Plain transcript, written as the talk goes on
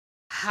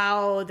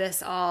how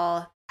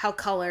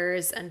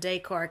colors and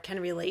decor can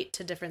relate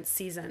to different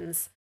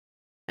seasons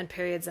and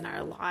periods in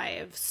our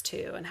lives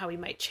too, and how we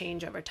might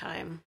change over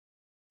time.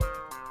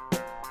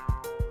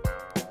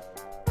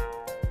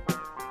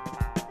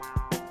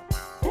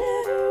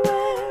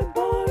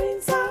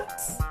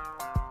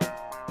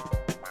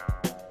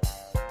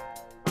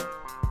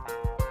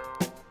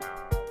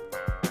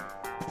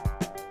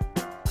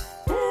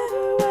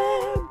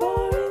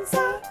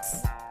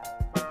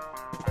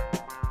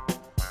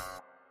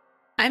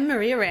 I'm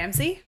Maria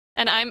Ramsey.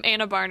 And I'm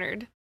Anna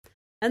Barnard.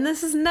 And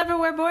this is Never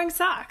Wear Boring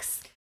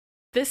Socks.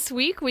 This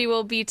week we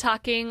will be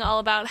talking all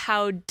about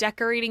how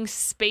decorating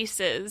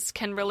spaces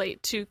can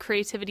relate to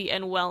creativity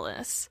and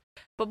wellness.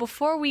 But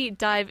before we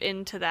dive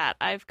into that,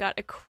 I've got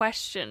a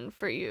question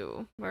for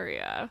you,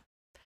 Maria.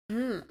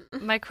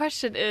 My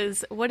question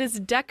is, what is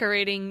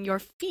decorating your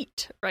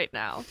feet right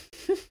now?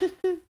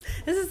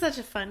 This is such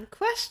a fun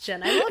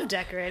question. I love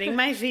decorating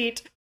my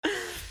feet.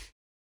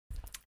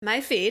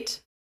 My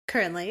feet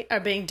currently are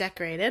being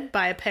decorated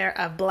by a pair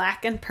of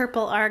black and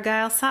purple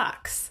Argyle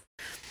socks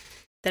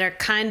that are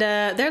kind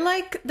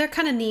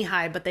of knee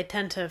high, but they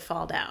tend to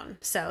fall down.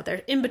 So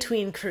they're in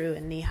between crew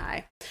and knee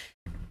high.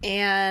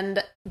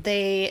 And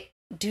they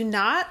do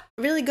not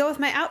really go with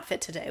my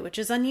outfit today, which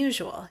is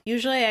unusual.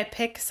 Usually I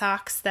pick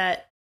socks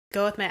that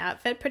go with my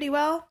outfit pretty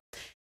well.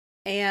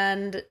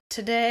 And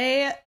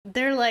today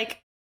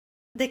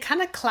they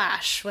kind of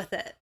clash with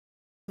it,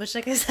 which,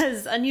 like I said,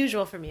 is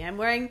unusual for me. I'm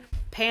wearing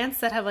pants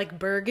that have like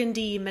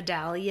burgundy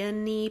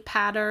medallion-y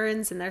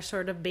patterns, and they're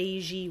sort of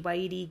beigey,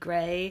 whitey,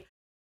 gray.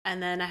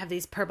 And then I have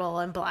these purple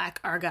and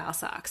black Argyle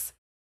socks.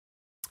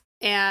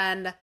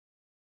 And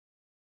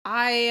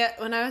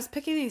when I was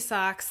picking these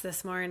socks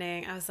this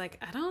morning, I was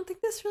like, I don't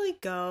think this really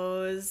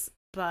goes,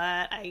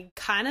 but I'm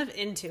kind of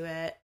into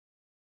it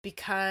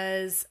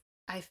because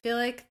I feel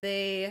like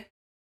they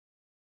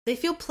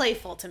feel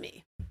playful to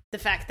me. The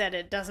fact that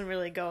it doesn't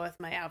really go with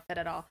my outfit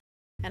at all.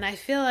 And I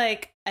feel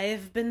like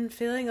I've been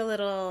feeling a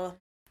little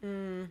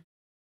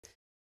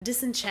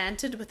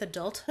disenchanted with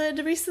adulthood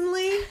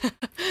recently.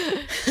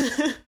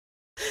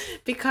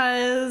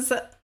 Because,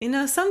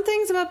 some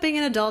things about being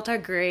an adult are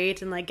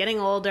great, and like getting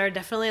older,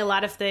 definitely a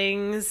lot of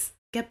things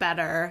get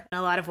better in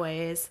a lot of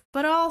ways.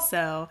 But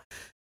also,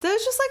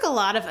 there's just like a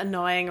lot of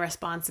annoying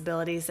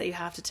responsibilities that you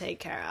have to take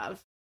care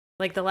of.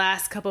 Like the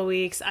last couple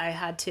weeks, I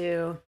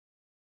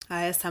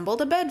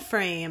assembled a bed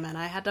frame, and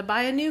I had to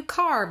buy a new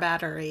car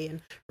battery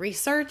and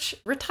research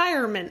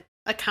retirement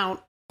account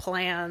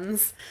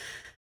plans.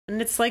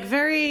 And it's like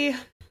very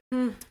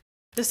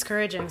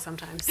discouraging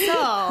sometimes.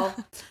 So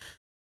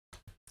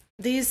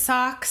these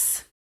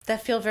socks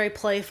that feel very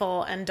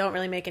playful and don't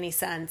really make any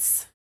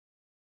sense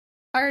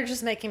are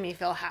just making me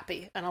feel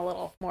happy and a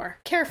little more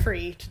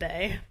carefree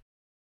today.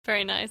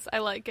 Very nice. I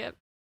like it.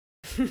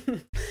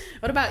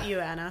 What about you,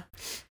 Anna?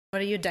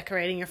 What are you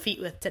decorating your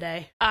feet with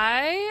today?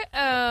 I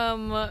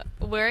am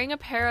wearing a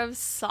pair of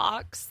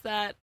socks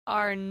that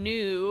are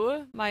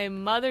new. My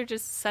mother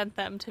just sent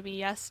them to me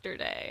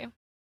yesterday.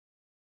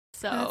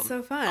 So that's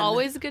so fun.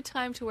 Always a good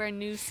time to wear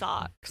new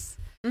socks.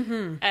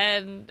 Mm-hmm.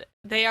 And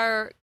they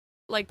are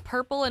like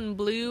purple and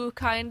blue,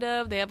 kind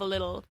of. They have a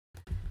little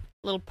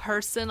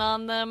person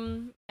on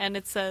them, and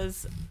it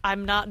says,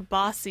 "I'm not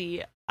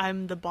bossy,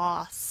 I'm the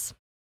boss."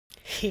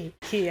 I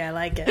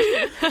like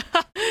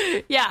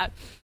it. Yeah.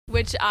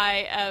 Which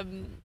I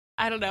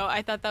don't know,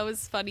 I thought that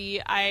was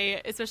funny.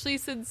 Especially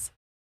since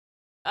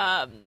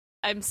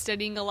I'm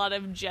studying a lot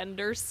of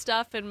gender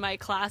stuff in my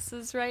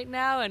classes right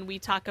now, and we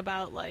talk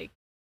about like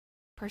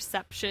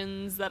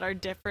perceptions that are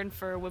different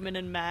for women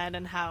and men,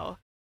 and how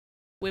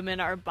women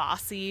are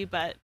bossy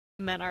but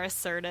men are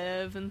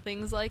assertive and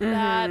things like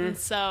that.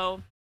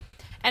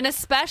 And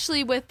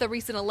especially with the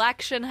recent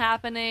election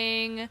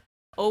happening,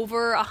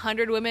 over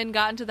 100 women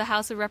got into the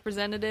House of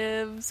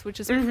Representatives,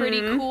 which is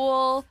pretty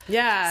cool.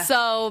 Yeah.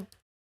 So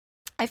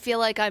I feel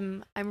like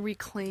I'm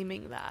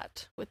reclaiming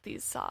that with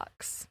these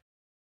socks.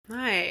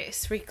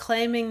 Nice.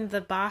 Reclaiming the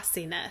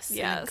bossiness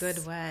in a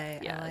good way.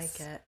 Yes. I like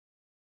it.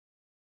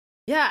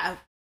 Yeah.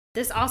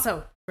 This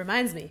also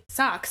reminds me,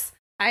 socks.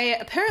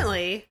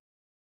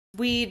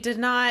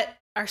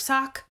 Our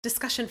sock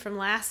discussion from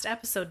last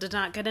episode did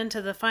not get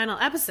into the final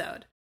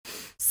episode.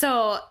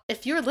 So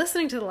if you're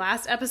listening to the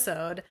last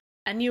episode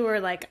and you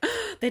were like,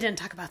 oh, they didn't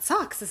talk about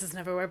socks, this is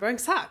Never Wear Boring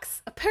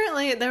Socks.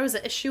 Apparently there was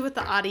an issue with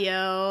the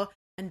audio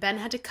and Ben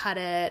had to cut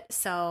it.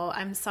 So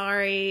I'm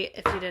sorry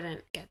if you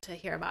didn't get to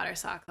hear about our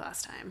sock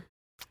last time.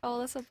 Oh,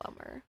 that's a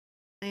bummer.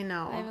 I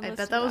know. I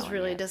bet that was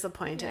really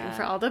disappointing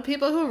for all the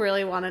people who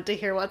really wanted to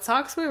hear what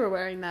socks we were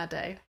wearing that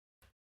day.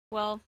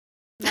 Well,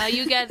 now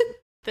you get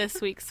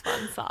this week's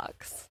fun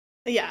socks.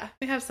 Yeah,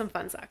 we have some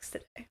fun socks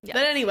today. Yes.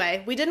 But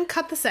anyway, we didn't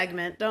cut the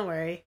segment. Don't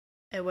worry.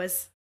 It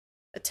was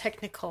a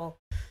technical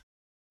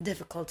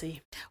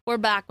difficulty. We're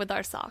back with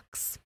our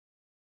socks.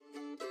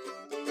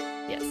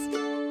 Yes.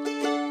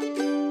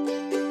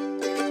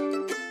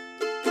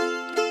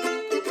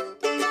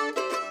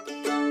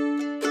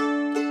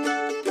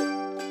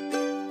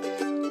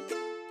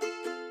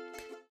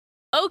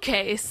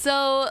 Okay,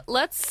 so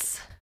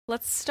let's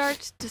let's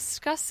start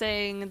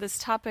discussing this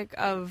topic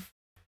of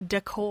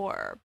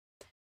decor.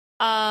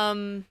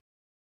 I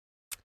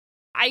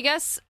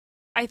guess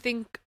I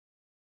think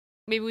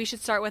maybe we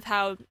should start with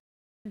how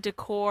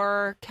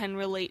decor can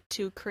relate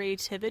to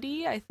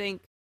creativity. I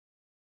think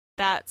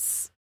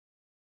that's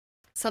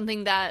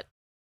something that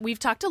we've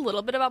talked a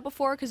little bit about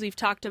before, because we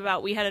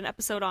had an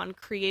episode on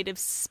creative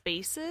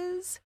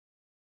spaces.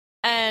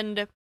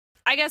 And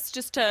I guess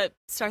just to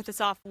start this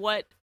off,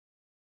 I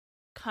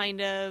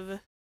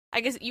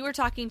guess you were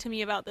talking to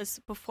me about this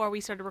before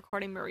we started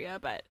recording, Maria,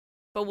 but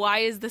why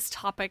is this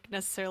topic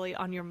necessarily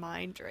on your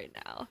mind right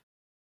now?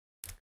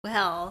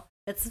 Well,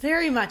 it's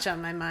very much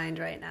on my mind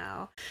right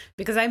now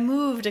because I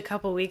moved a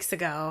couple weeks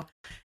ago,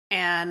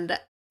 and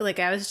like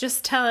I was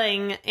just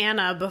telling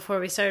Anna before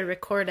we started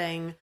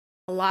recording,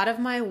 a lot of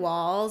my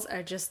walls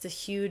are just a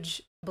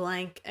huge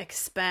blank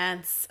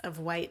expanse of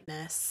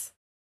whiteness.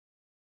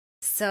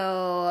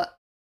 So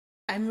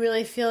I'm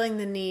really feeling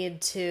the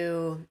need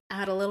to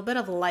add a little bit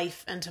of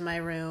life into my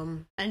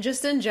room, and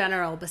just in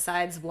general,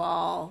 besides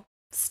wall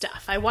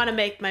stuff. I want to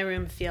make my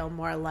room feel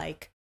more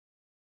like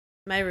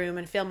my room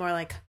and feel more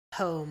like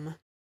home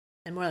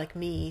and more like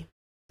me.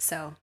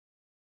 So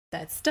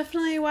that's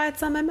definitely why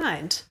it's on my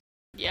mind.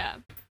 Yeah,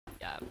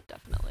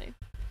 definitely.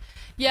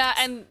 Yeah,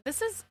 and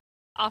this is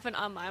often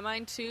on my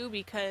mind too,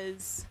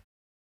 because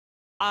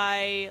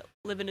I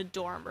live in a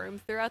dorm room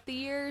throughout the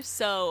year,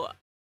 so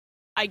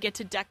I get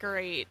to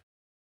decorate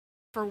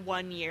for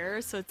 1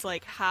 year, so it's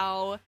like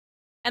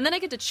and then I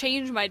get to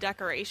change my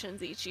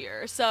decorations each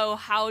year. So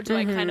how do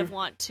I kind of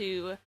want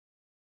to,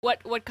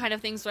 what kind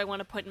of things do I want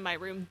to put in my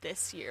room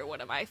this year?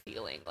 What am I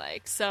feeling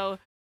like? So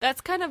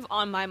that's kind of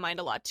on my mind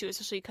a lot too,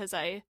 especially because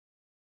I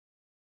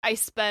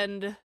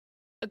spend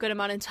a good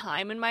amount of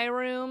time in my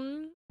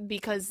room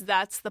because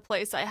that's the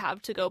place I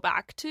have to go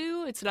back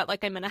to. It's not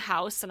like I'm in a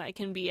house and I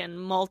can be in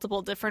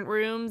multiple different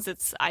rooms.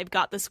 I've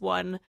got this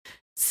one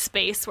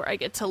space where I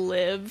get to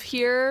live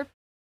here.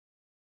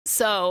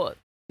 So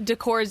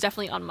decor is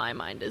definitely on my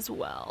mind as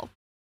well.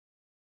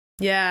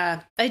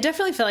 Yeah, I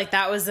definitely feel like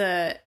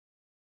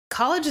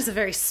college is a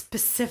very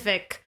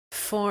specific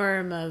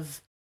form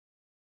of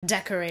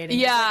decorating.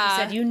 Yeah. Like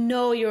you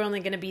said, you're only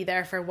going to be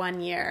there for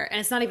 1 year, and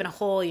it's not even a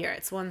whole year,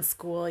 it's one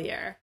school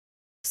year.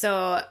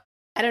 So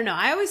I don't know.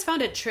 I always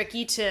found it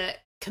tricky to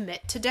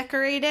commit to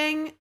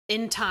decorating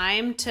in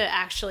time to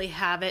actually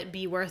have it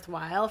be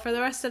worthwhile for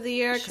the rest of the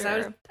year.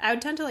 Because I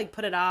would tend to like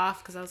put it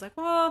off because I was like,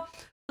 well,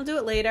 I'll do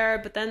it later.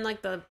 But then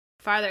like the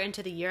farther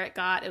into the year it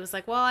got, it was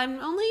like, well, I'm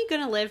only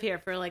going to live here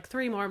for like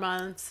 3 more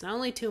months and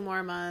only 2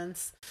 more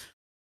months.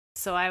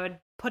 So I would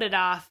put it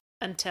off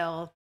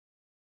until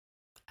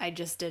I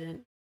just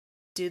didn't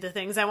do the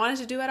things I wanted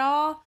to do at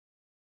all.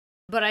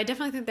 But I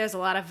definitely think there's a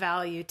lot of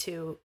value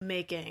to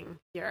making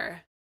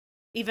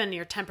even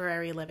your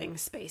temporary living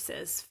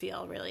spaces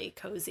feel really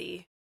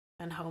cozy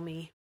and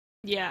homey.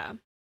 Yeah,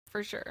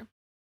 for sure.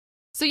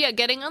 So yeah,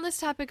 getting on this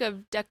topic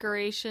of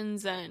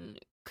decorations and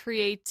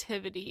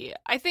creativity,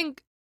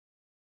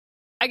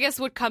 I guess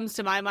what comes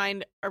to my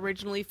mind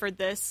originally for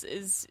this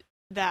is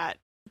that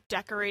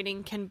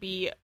decorating can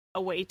be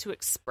a way to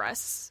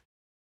express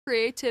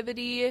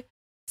creativity.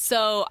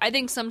 So I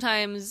think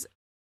sometimes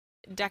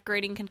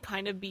decorating can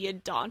kind of be a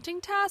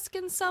daunting task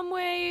in some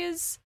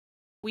ways.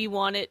 We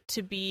want it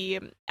to be,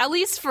 at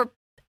least for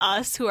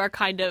us who are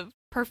kind of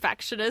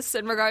perfectionists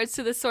in regards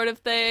to this sort of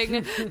thing.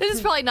 This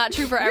is probably not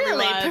true for everyone.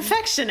 Really,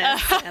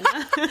 perfectionist,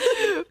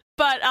 Anna.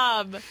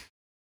 But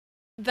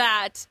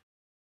that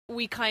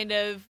we kind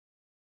of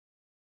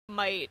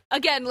might,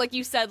 again, like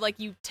you said, like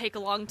you take a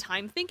long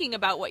time thinking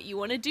about what you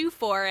want to do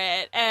for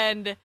it,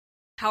 and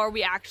how are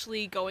we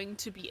actually going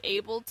to be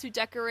able to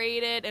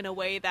decorate it in a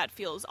way that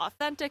feels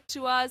authentic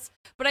to us.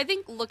 But I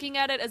think looking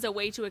at it as a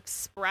way to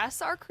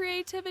express our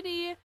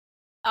creativity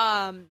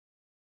can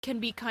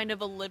be kind of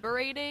a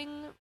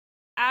liberating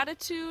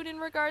attitude in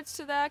regards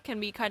to that, can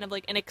be kind of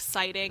like an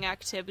exciting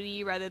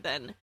activity rather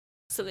than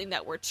something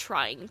that we're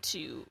trying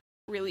to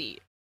really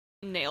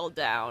nail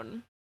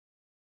down.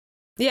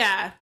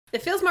 Yeah,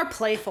 it feels more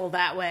playful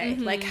that way.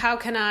 Like, how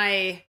can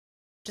I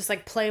just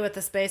like play with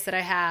the space that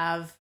I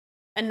have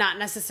and not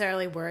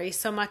necessarily worry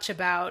so much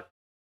about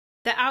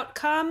the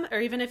outcome,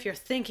 or even if you're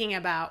thinking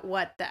about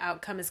what the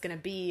outcome is going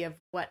to be of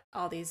what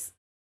all these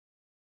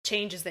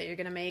changes that you're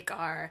going to make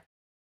are.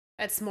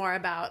 It's more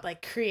about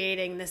like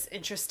creating this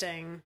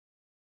interesting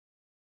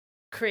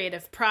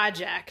creative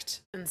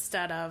project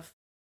instead of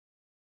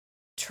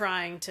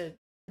trying to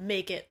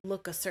make it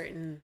look a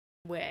certain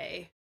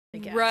way, I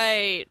guess.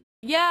 Right.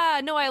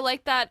 Yeah, no, I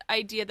like that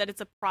idea that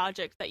it's a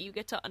project that you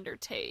get to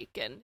undertake,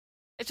 and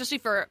especially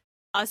for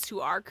us who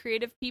are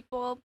creative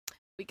people,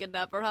 we can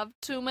never have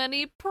too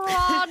many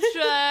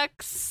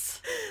projects.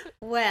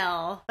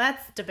 Well,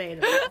 that's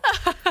debatable.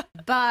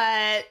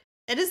 But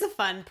it is a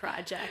fun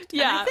project.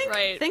 Yeah, and I think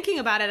right. Thinking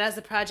about it as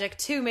a project,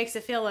 too, makes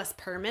it feel less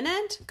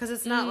permanent, because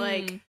it's not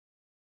like,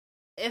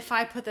 if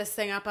I put this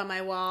thing up on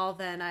my wall,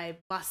 then I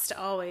must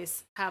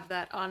always have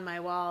that on my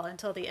wall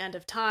until the end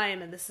of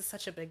time, and this is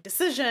such a big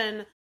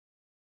decision.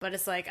 But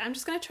it's like, I'm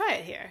just going to try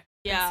it here.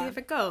 and see if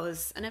it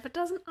goes. And if it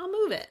doesn't, I'll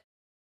move it.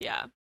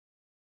 Yeah.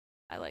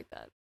 I like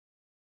that.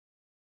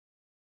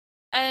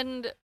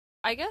 And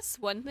I guess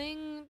one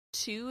thing,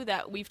 too,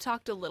 that we've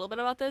talked a little bit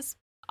about this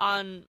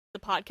on the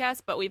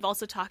podcast, but we've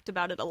also talked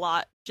about it a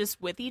lot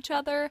just with each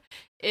other,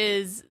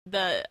 is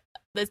the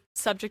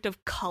subject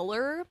of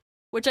color,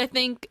 which I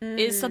think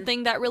is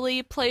something that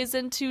really plays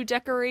into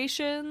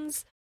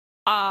decorations.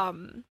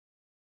 And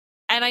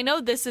I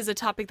know this is a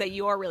topic that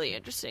you are really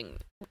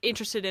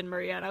interested in,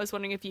 Maria, and I was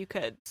wondering if you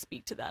could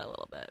speak to that a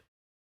little bit.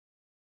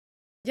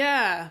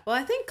 Yeah, well,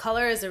 I think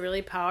color is a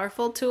really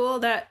powerful tool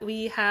that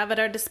we have at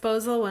our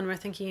disposal when we're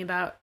thinking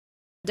about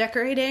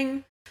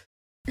decorating.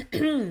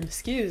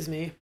 Excuse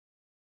me.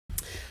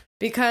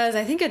 Because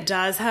I think it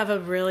does have a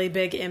really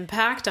big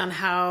impact on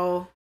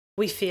how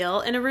we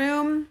feel in a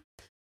room.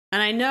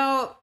 And I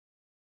know,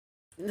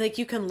 like,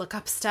 you can look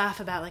up stuff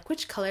about, like,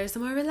 which color is the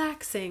more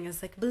relaxing.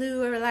 Is, like,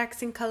 blue a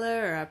relaxing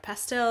color, or a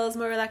pastel is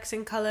more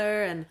relaxing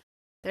color? And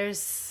there's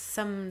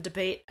some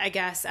debate, I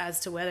guess,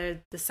 as to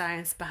whether the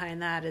science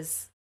behind that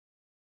is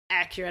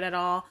accurate at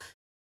all.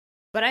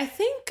 But I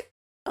think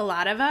a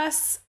lot of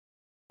us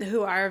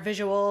who are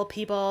visual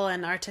people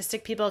and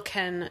artistic people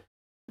can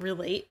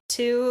relate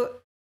to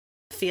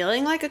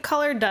feeling like a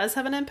color does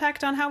have an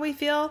impact on how we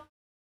feel.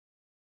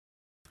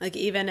 Like,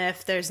 even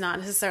if there's not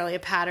necessarily a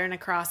pattern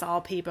across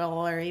all people,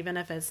 or even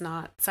if it's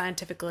not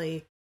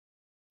scientifically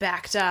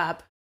backed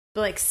up,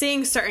 but like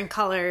seeing certain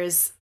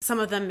colors, some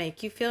of them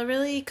make you feel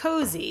really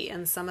cozy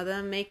and some of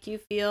them make you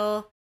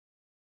feel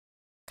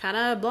kind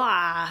of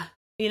blah,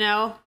 you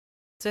know?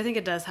 So I think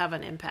it does have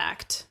an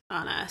impact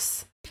on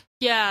us.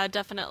 Yeah,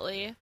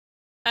 definitely.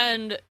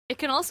 And it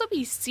can also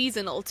be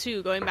seasonal,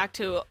 too, going back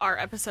to our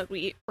episode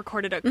we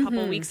recorded a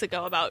couple weeks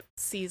ago about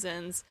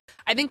seasons.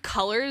 I think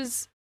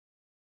colors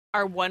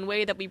are one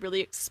way that we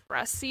really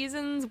express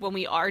seasons when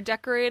we are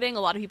decorating.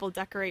 A lot of people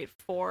decorate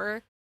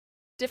for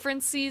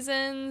different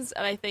seasons,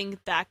 and I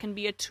think that can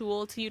be a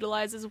tool to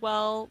utilize as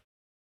well.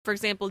 For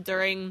example,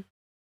 during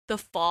the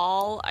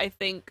fall, I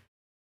think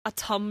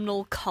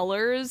autumnal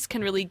colors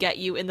can really get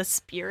you in the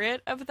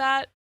spirit of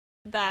that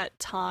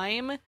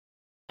time.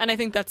 And I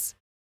think that's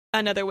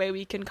another way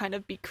we can kind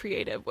of be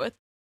creative with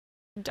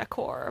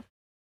decor.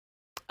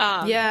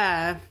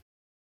 Yeah.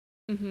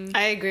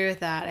 I agree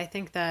with that. I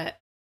think that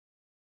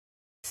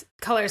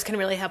colors can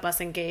really help us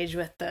engage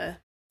with the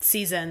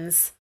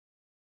seasons.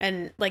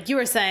 And like you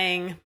were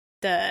saying,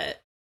 the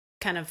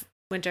kind of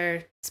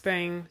winter,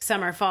 spring,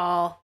 summer,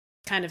 fall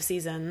kind of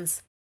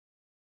seasons.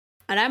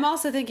 And I'm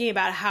also thinking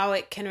about how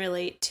it can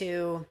relate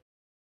to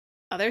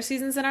other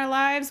seasons in our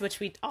lives, which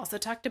we also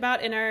talked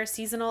about in our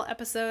seasonal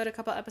episode a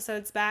couple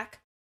episodes back.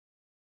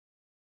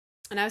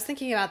 And I was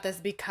thinking about this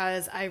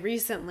because I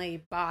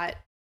recently bought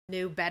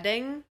new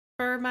bedding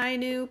for my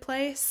new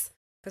place.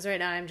 Because right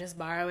now I'm just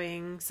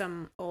borrowing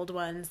some old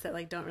ones that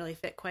like don't really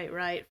fit quite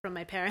right from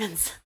my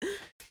parents.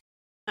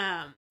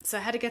 So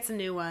I had to get some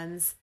new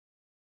ones.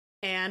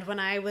 And when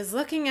I was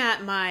looking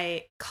at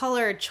my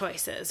color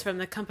choices from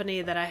the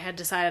company that I had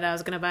decided I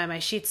was going to buy my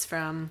sheets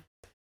from,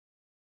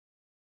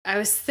 I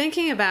was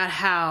thinking about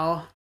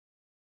how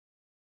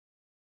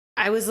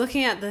I was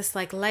looking at this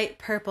like light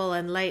purple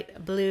and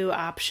light blue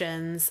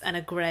options and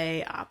a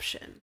gray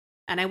option.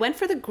 And I went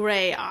for the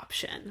gray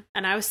option.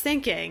 And I was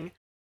thinking,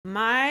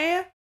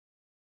 my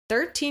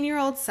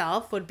 13-year-old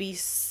self would be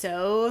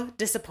so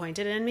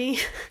disappointed in me.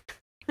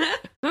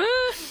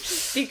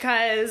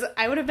 Because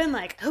I would have been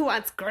like, who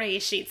wants gray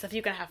sheets if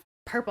you can have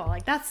purple?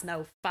 Like, that's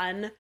no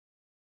fun.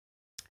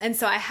 And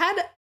so I had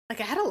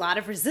a lot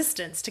of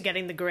resistance to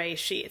getting the gray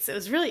sheets. It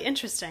was really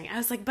interesting. I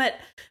was like, but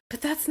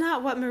that's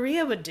not what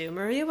Maria would do.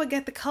 Maria would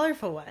get the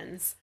colorful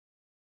ones.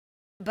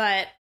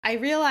 But I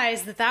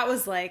realized that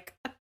was like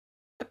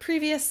a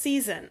previous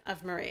season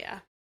of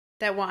Maria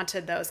that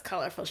wanted those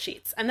colorful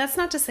sheets. And that's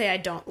not to say I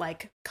don't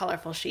like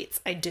colorful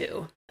sheets. I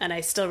do. And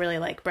I still really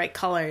like bright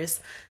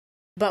colors.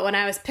 But when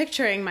I was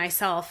picturing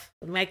myself,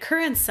 my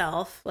current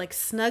self, like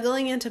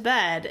snuggling into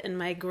bed in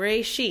my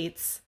gray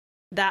sheets,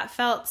 that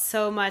felt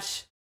so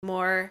much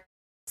more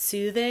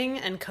soothing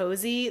and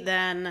cozy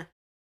than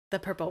the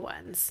purple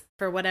ones,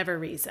 for whatever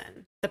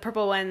reason. The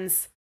purple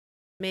ones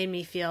made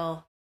me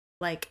feel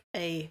like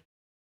a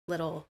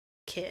little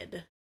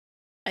kid,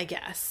 I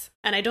guess.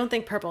 And I don't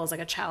think purple is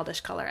like a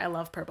childish color. I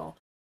love purple.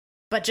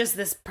 But just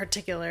this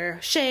particular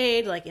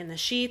shade, like in the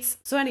sheets.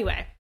 So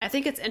anyway, I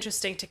think it's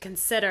interesting to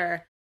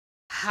consider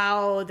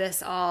how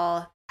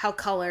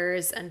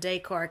colors and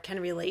decor can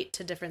relate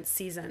to different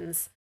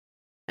seasons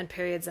and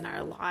periods in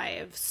our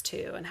lives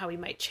too, and how we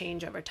might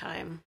change over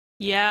time.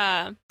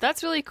 Yeah,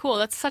 that's really cool.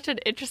 That's such an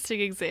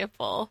interesting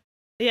example.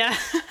 Yeah.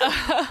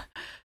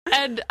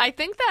 And I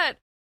think that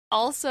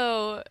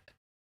also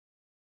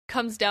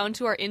comes down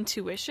to our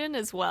intuition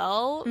as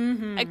well.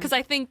 Because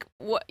I think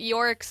what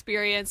your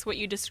experience, what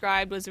you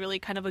described, was really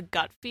kind of a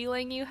gut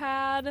feeling you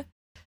had.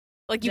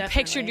 Like, you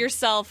pictured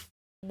yourself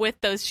with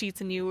those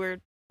sheets and you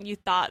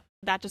thought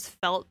that just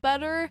felt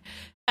better.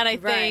 And I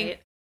think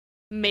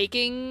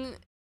making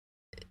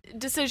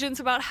decisions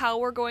about how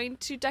we're going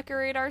to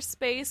decorate our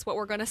space, what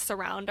we're going to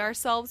surround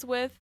ourselves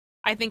with,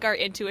 I think our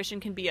intuition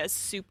can be a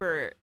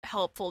super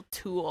helpful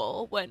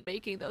tool when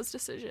making those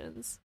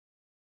decisions.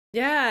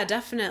 Yeah,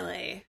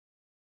 definitely.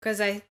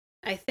 Because I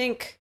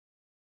think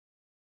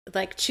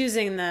like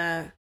choosing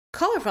the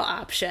colorful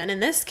option in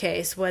this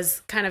case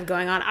was kind of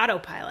going on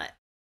autopilot.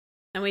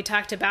 And we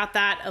talked about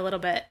that a little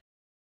bit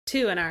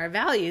too in our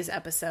values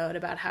episode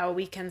about how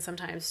we can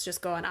sometimes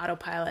just go on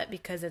autopilot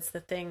because it's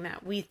the thing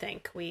that we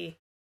think we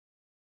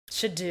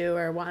should do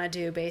or want to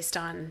do based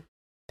on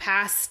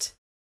past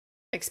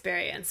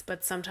experience.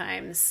 But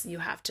sometimes you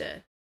have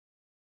to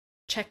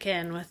check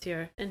in with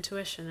your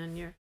intuition and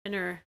your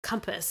inner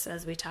compass,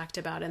 as we talked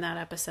about in that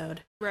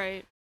episode.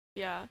 Right.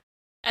 Yeah.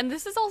 And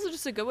this is also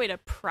just a good way to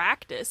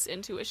practice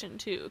intuition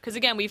too. Because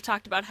again, we've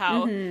talked about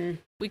how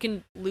we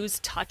can lose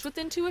touch with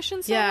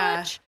intuition so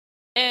much.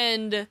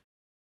 And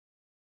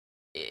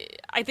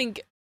I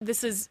think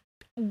this is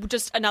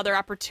just another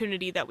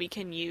opportunity that we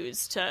can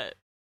use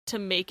to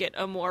make it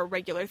a more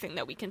regular thing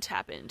that we can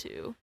tap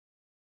into.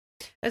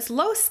 It's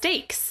low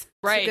stakes.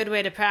 Right. It's a good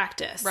way to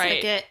practice.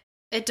 Right. Like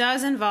it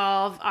does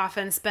involve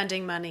often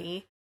spending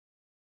money,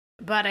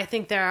 but I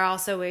think there are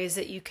also ways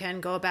that you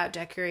can go about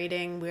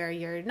decorating where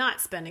you're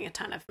not spending a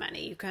ton of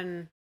money. You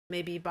can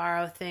maybe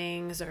borrow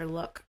things or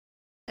look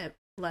at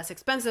less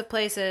expensive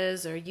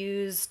places or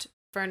used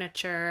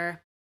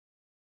furniture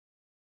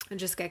and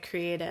just get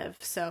creative.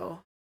 So,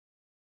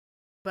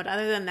 but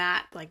other than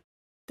that, like,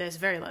 there's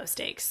very low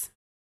stakes.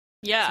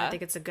 Yeah. So I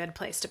think it's a good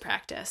place to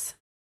practice.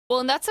 Well,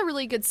 and that's a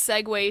really good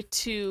segue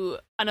to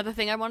another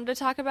thing I wanted to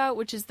talk about,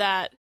 which is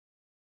that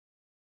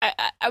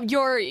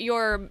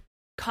your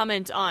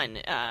comment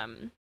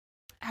on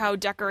how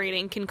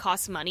decorating can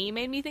cost money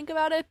made me think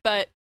about it.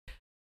 But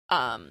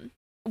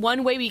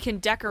one way we can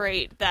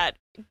decorate that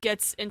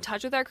gets in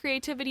touch with our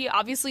creativity,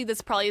 obviously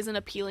this probably isn't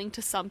appealing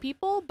to some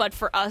people, but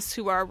for us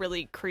who are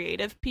really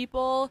creative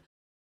people,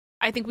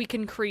 I think we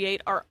can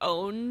create our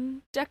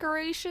own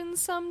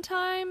decorations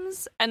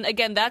sometimes. And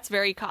again, that's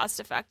very cost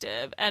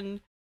effective.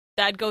 And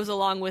that goes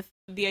along with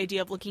the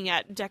idea of looking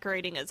at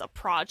decorating as a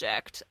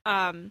project.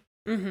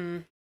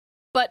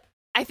 But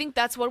I think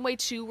that's one way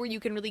too where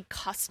you can really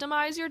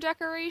customize your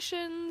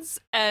decorations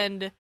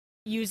and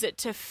use it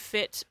to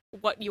fit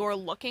what you're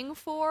looking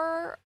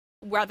for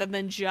rather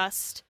than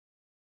just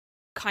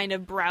kind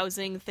of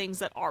browsing things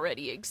that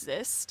already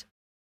exist.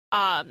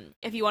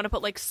 If you want to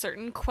put like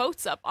certain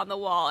quotes up on the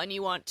wall and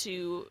you want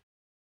to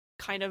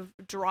kind of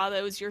draw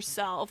those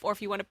yourself, or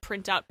if you want to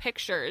print out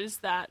pictures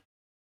that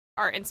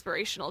are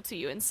inspirational to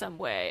you in some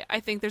way, I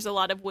think there's a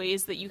lot of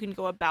ways that you can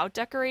go about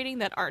decorating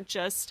that aren't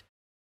just,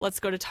 let's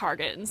go to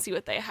Target and see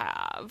what they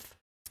have.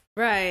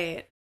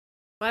 Right.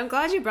 Well, I'm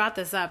glad you brought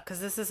this up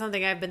because this is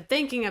something I've been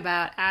thinking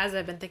about as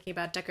I've been thinking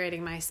about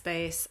decorating my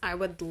space. I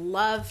would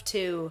love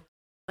to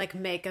like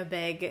make a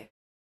big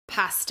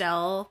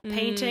pastel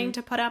painting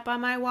to put up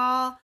on my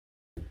wall.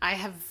 I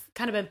have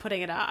kind of been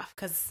putting it off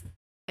because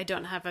I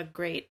don't have a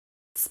great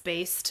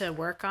space to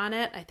work on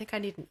it. I think I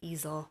need an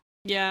easel.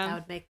 Yeah. That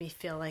would make me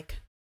feel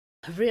like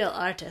a real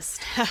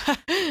artist.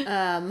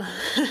 And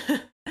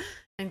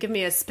give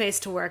me a space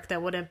to work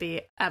that wouldn't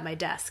be at my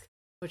desk,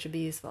 which would be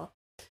useful.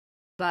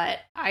 But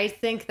I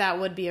think that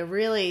would be a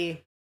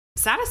really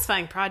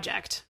satisfying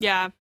project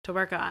to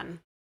work on.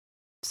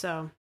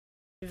 So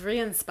you've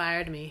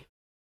re-inspired me.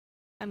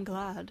 I'm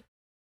glad.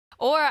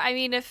 Or, I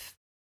mean, if,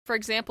 for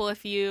example,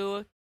 if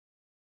you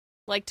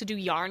like to do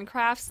yarn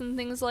crafts and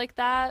things like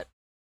that,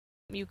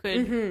 you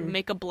could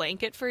make a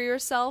blanket for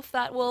yourself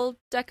that will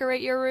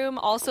decorate your room.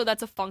 Also,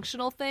 that's a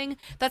functional thing.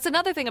 That's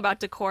another thing about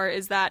decor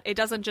is that it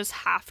doesn't just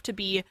have to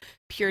be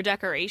pure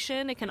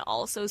decoration. It can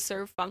also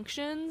serve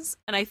functions.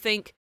 And I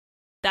think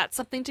that's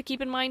something to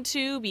keep in mind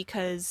too,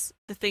 because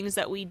the things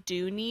that we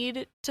do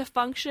need to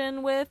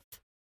function with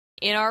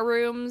in our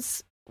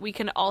rooms, we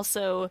can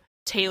also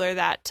tailor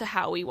that to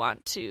how we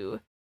want to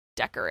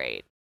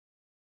decorate.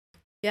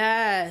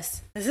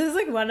 Yes. This is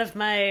like one of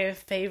my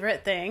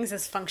favorite things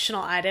is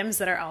functional items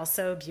that are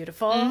also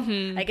beautiful.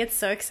 I get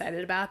so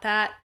excited about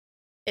that.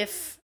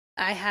 If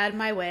I had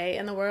my way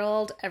in the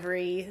world,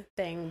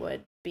 everything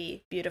would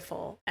be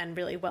beautiful and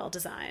really well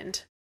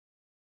designed.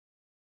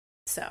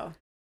 So,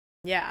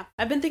 yeah.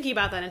 I've been thinking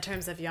about that in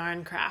terms of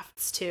yarn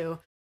crafts too,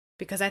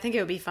 because I think it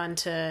would be fun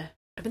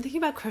I've been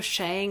thinking about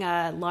crocheting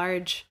a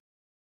large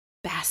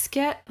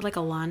basket, like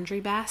a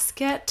laundry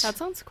basket. That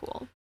sounds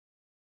cool.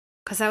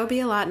 Because that would be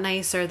a lot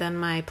nicer than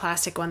my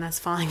plastic one that's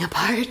falling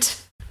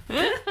apart.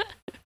 This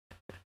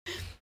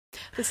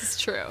is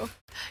true.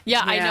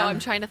 Yeah, I know. I'm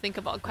trying to think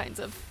of all kinds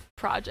of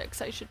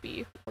projects I should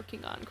be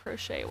working on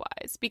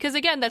crochet-wise. Because,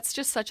 again, that's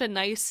just such a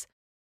nice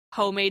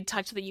homemade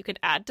touch that you can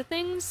add to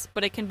things,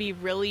 but it can be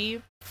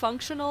really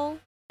functional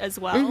as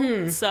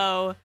well.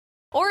 So,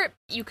 or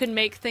you can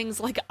make things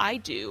like I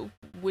do,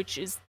 which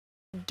is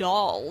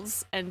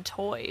dolls and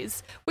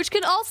toys, which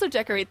can also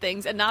decorate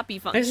things and not be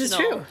functional. This is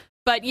true.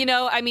 But, you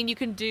know, I mean, you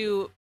can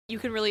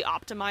really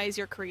optimize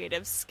your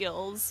creative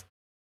skills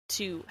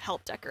to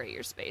help decorate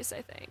your space,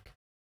 I think.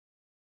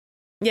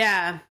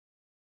 Yeah.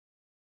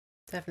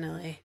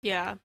 Definitely.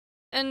 Yeah.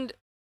 And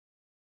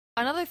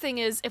another thing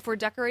is, if we're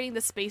decorating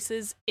the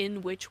spaces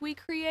in which we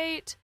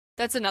create,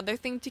 that's another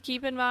thing to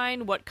keep in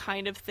mind. What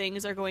kind of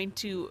things are going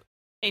to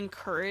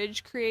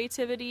encourage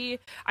creativity?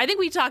 I think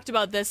we talked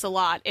about this a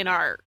lot in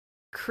our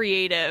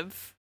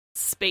creative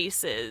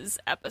spaces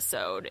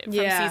episode from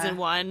season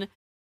 1.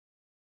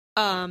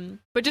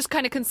 But just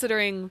kind of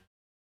considering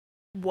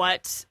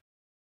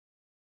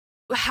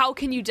how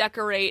can you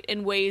decorate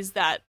in ways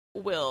that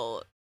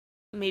will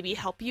maybe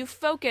help you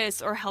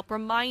focus or help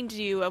remind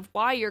you of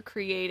why you're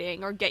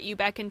creating or get you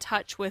back in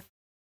touch with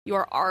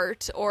your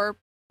art, or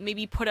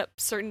maybe put up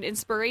certain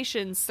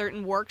inspirations,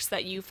 certain works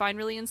that you find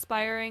really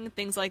inspiring,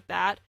 things like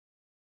that,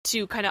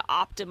 to kind of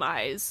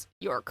optimize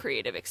your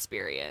creative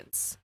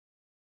experience.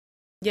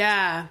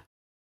 Yeah.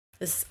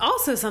 This is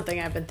also something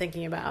I've been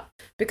thinking about,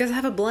 because I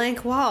have a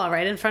blank wall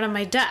right in front of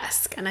my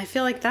desk, and I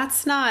feel like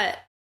that's not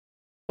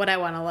what I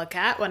want to look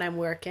at when I'm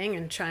working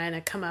and trying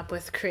to come up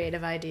with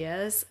creative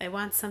ideas. I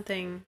want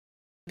something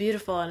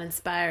beautiful and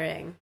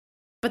inspiring.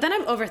 But then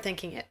I'm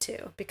overthinking it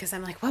too, because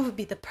I'm like, what would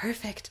be the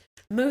perfect,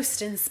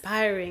 most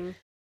inspiring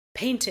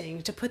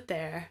painting to put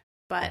there?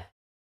 But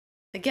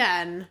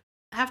again,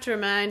 I have to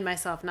remind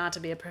myself not to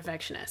be a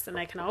perfectionist, and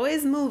I can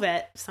always move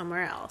it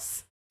somewhere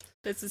else.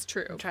 This is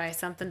true. Try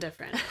something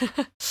different.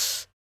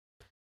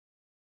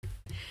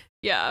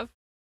 Yeah.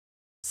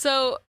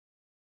 So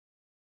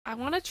I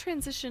want to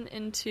transition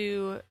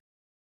into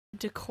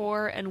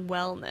decor and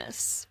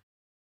wellness,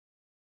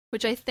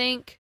 which I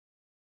think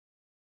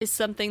is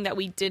something that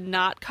we did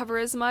not cover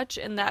as much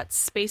in that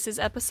Spaces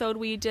episode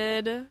we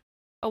did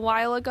a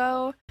while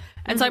ago.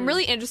 And so I'm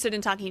really interested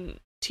in talking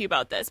to you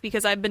about this,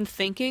 because I've been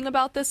thinking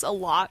about this a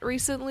lot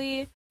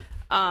recently,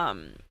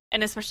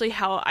 and especially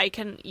how I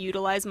can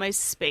utilize my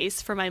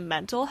space for my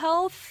mental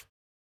health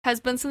has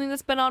been something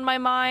that's been on my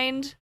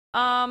mind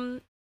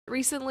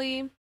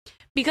recently,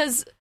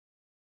 because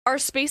our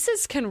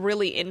spaces can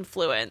really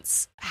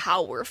influence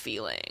how we're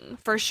feeling,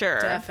 for sure.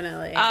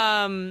 Definitely.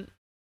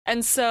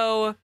 And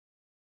so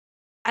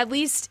at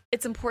least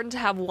it's important to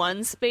have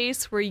one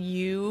space where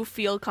you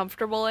feel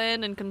comfortable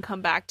in and can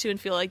come back to and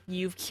feel like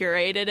you've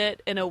curated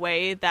it in a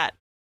way that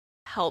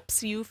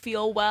helps you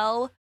feel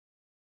well.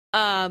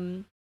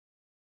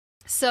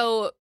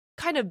 So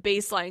kind of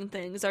baseline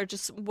things are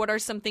just, what are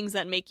some things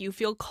that make you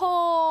feel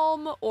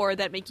calm or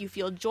that make you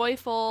feel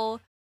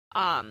joyful?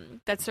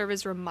 That serve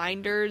as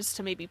reminders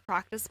to maybe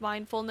practice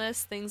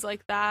mindfulness, things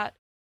like that.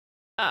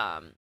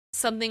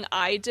 Something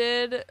I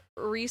did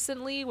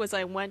recently was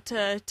I went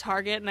to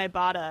Target and I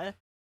bought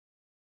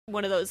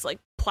one of those like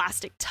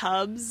plastic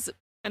tubs,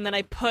 and then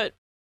I put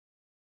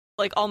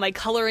like all my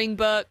coloring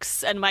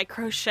books and my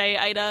crochet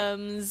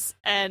items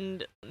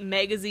and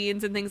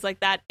magazines and things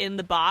like that in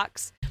the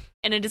box.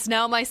 And it is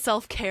now my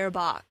self-care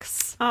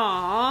box.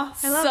 Aw,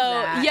 I love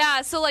that.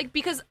 Yeah, so like,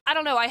 because, I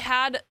don't know, I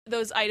had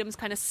those items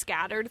kind of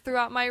scattered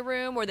throughout my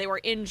room, or they were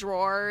in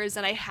drawers,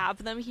 and I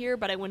have them here,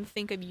 but I wouldn't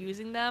think of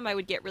using them. I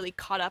would get really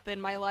caught up in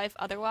my life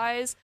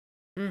otherwise.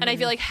 And I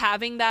feel like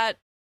having that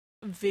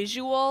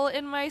visual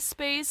in my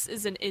space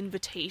is an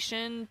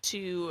invitation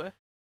to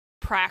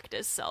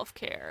practice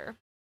self-care.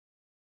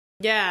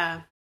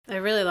 Yeah, I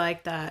really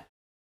like that.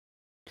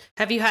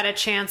 Have you had a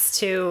chance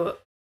to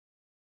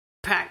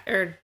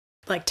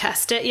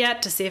test it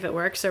yet to see if it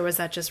works, or was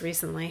that just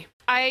recently?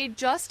 I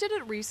just did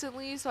it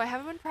recently, so I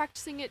haven't been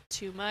practicing it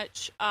too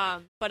much.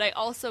 But I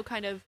also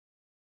kind of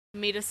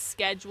made a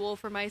schedule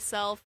for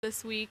myself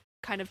this week,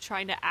 kind of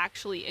trying to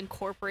actually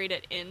incorporate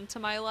it into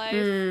my life.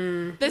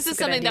 This is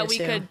something that we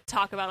could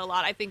talk about a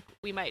lot. I think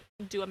we might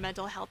do a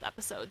mental health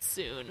episode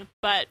soon.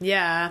 But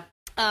yeah,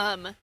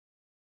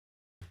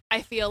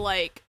 I feel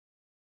like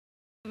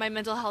my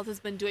mental health has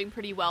been doing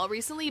pretty well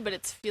recently, but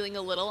it's feeling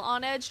a little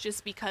on edge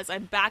just because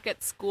I'm back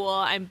at school.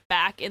 I'm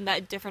back in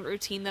that different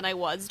routine than I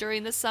was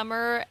during the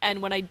summer.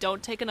 And when I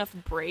don't take enough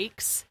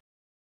breaks,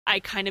 I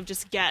kind of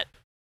just get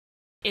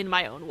in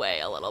my own way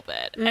a little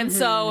bit. And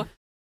so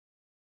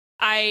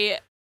I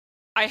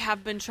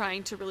have been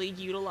trying to really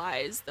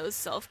utilize those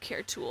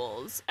self-care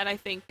tools. And I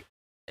think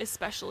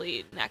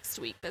especially next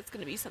week, that's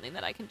going to be something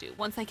that I can do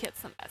once I get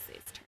some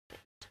essays turned in.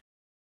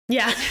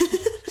 Yeah.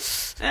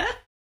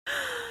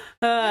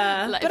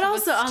 But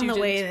also on the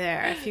way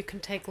there, if you can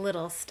take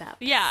little steps.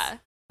 Yeah.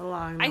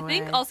 Along the way. I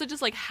think also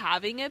just like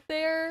having it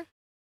there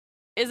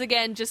is,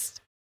 again,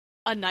 just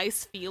a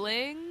nice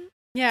feeling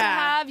to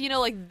have. You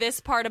know, like this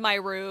part of my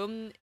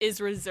room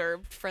is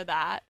reserved for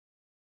that.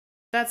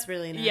 That's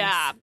really nice.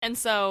 Yeah. And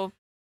so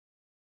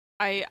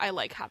I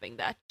like having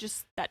that,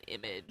 just that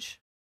image.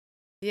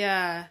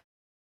 Yeah.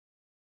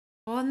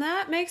 Well, and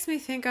that makes me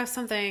think of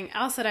something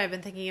else that I've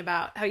been thinking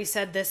about, how you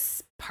said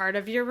this part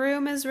of your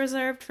room is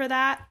reserved for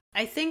that.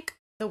 I think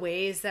the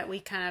ways that we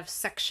kind of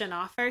section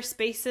off our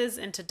spaces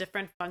into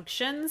different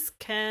functions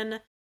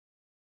can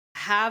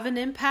have an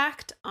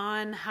impact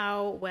on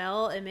how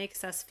well it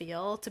makes us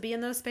feel to be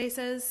in those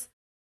spaces.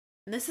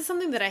 And this is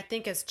something that I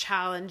think is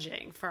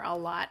challenging for a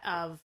lot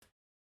of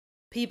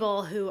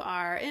people who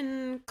are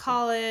in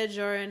college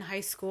or in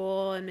high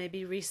school and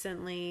maybe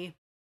recently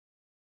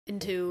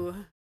into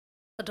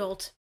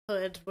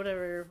adulthood,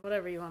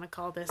 whatever you want to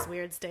call this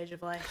weird stage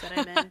of life that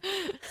I'm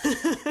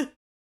in.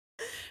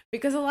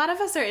 Because a lot of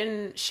us are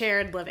in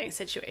shared living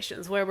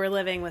situations where we're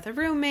living with a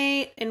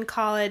roommate in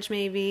college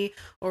maybe,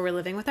 or we're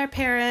living with our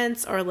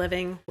parents, or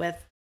living with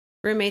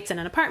roommates in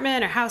an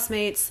apartment or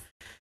housemates.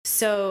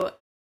 So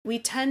we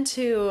tend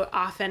to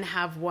often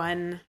have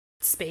one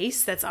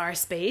space that's our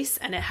space,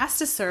 and it has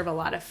to serve a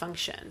lot of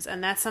functions.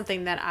 And that's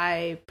something that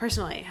I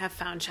personally have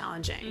found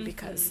challenging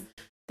because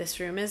this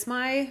room is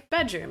my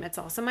bedroom. It's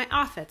also my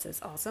office.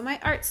 It's also my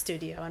art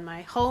studio and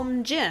my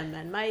home gym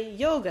and my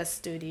yoga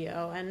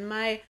studio and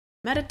my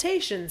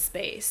meditation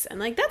space. And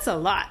like, that's a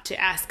lot to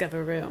ask of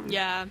a room.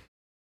 Yeah.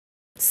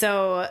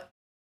 So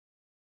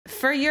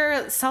for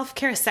your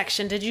self-care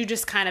section, did you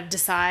just kind of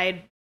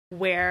decide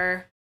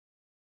where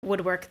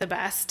would work the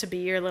best to be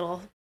your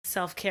little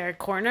self-care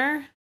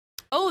corner?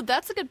 Oh,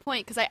 that's a good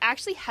point, because I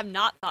actually have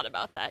not thought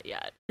about that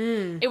yet.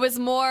 Mm. It was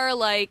more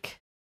like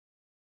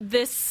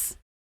this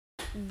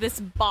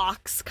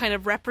box kind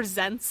of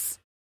represents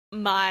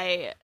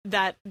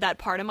that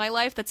part of my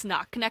life that's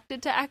not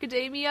connected to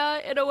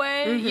academia in a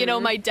way. Mm-hmm. You know,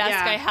 my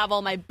desk, Yeah. I have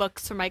all my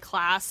books for my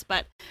class,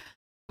 but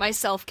my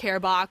self-care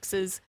box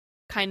is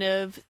kind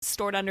of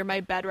stored under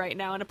my bed right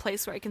now in a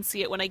place where I can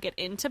see it when I get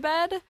into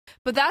bed.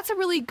 But that's a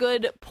really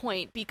good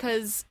point,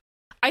 because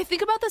I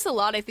think about this a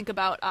lot. I think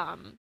about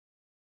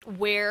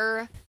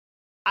where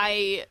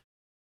I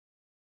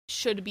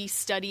should be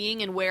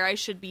studying and where I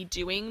should be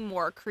doing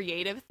more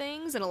creative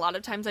things, and a lot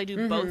of times I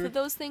do both of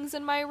those things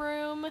in my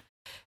room,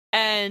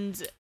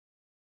 and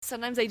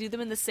sometimes I do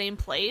them in the same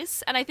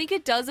place, and I think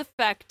it does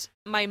affect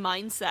my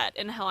mindset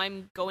and how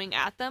I'm going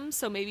at them.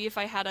 So maybe if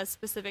I had a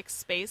specific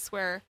space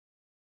where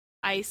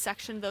I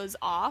sectioned those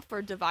off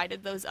or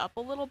divided those up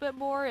a little bit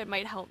more, it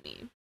might help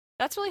me.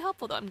 That's really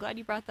helpful, though. I'm glad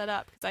you brought that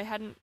up, because I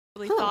hadn't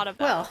really thought of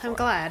that Well, before. I'm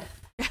glad.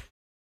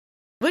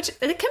 Which,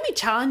 it can be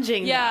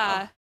challenging,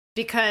 Yeah. though,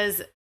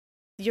 because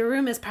your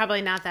room is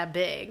probably not that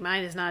big.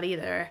 Mine is not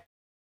either.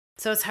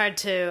 So it's hard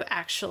to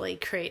actually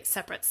create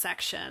separate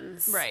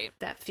sections Right.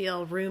 that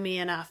feel roomy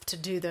enough to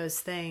do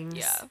those things.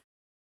 Yeah.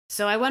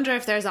 So I wonder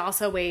if there's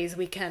also ways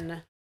we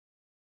can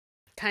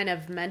kind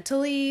of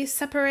mentally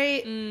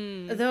separate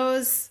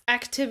those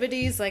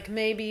activities. Like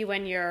maybe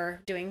when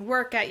you're doing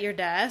work at your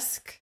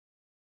desk,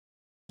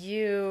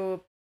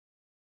 you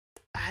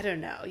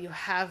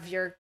have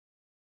your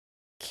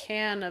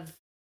can of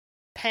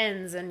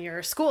pens and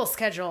your school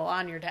schedule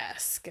on your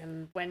desk,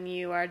 and when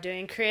you are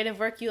doing creative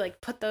work, you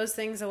like put those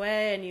things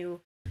away, and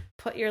you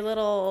put your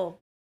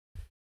little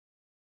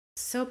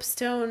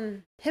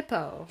soapstone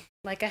hippo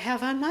like I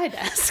have on my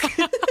desk.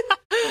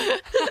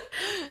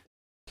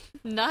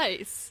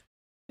 Nice.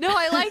 No,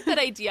 I like that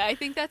idea. I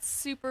think that's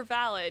super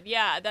valid.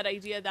 Yeah, that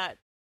idea that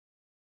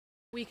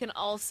we can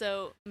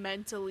also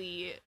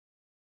mentally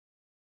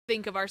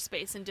think of our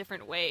space in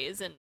different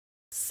ways and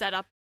set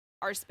up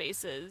our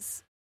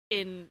spaces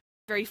in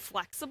very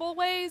flexible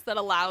ways that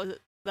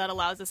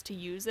allows us to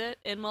use it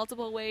in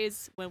multiple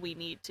ways when we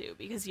need to.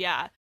 Because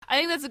yeah, I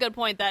think that's a good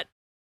point, that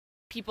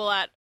people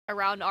at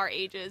around our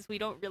ages, we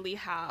don't really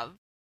have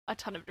a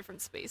ton of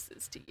different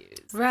spaces to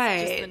use. Right.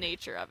 It's just the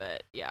nature of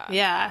it. Yeah.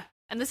 Yeah.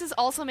 And this is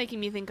also making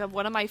me think of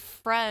one of my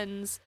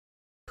friends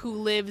who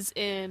lives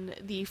in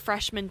the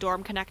freshman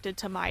dorm connected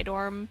to my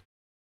dorm.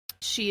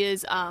 She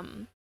is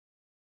an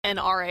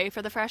RA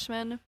for the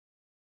freshmen.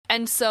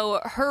 And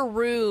so her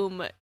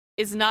room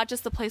is not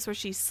just the place where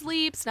she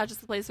sleeps, not just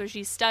the place where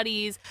she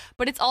studies,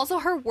 but it's also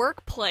her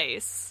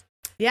workplace.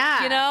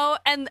 Yeah. You know?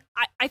 And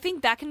I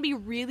think that can be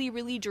really,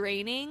 really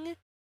draining.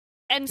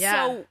 And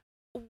so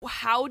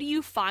how do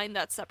you find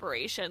that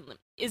separation?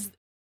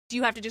 Do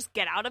you have to just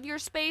get out of your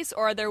space,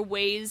 or are there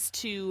ways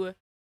to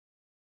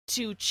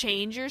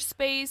change your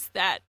space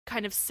that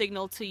kind of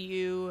signal to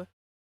you,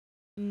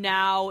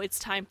 now it's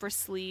time for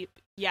sleep?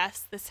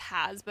 Yes, this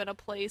has been a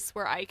place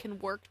where I can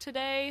work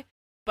today,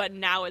 but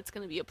now it's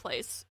going to be a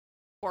place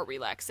for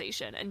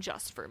relaxation and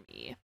just for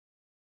me.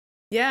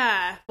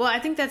 Yeah. Well, I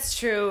think that's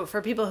true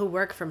for people who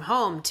work from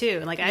home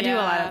too. Like I do a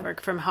lot of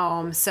work from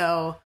home,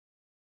 so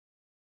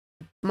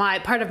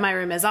part of my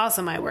room is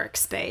also my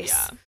workspace.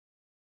 Yeah.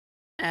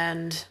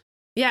 And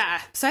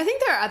yeah, so I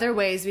think there are other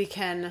ways we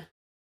can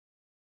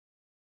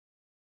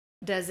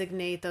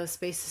designate those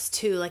spaces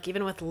too, like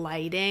even with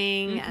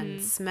lighting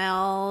and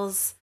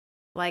smells.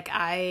 Like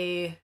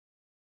I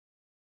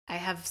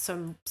have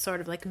some sort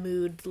of like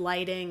mood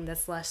lighting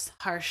that's less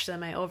harsh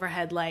than my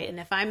overhead light, and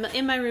if I'm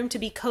in my room to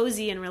be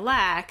cozy and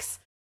relax,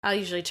 I'll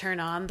usually turn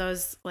on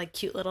those like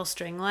cute little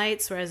string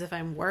lights, whereas if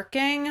I'm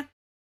working,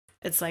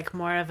 it's like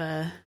more of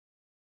a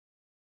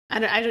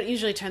I don't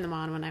usually turn them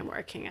on when I'm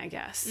working, I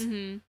guess.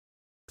 Mm-hmm.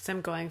 Because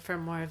I'm going for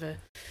more of a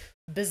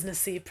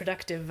businessy,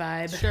 productive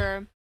vibe.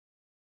 Sure.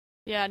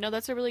 Yeah, no,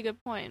 that's a really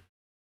good point.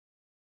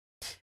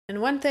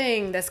 And one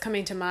thing that's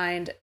coming to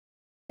mind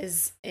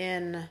is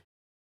in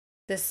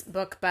this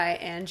book by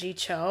Angie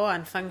Cho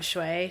on feng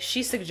shui.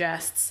 She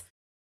suggests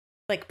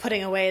like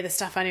putting away the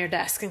stuff on your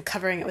desk and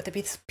covering it with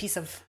a piece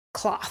of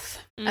cloth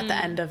at the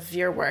end of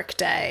your work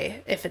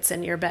day, if it's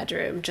in your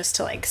bedroom, just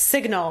to like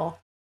signal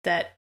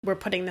that we're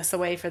putting this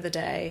away for the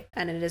day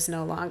and it is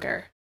no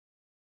longer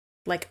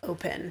like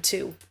open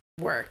to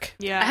work.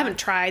 Yeah. I haven't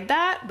tried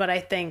that, but I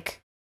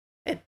think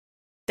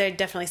there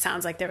definitely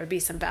sounds like there would be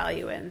some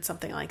value in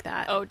something like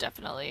that. Oh,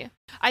 definitely.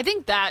 I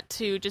think that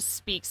too just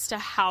speaks to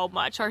how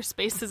much our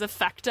spaces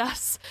affect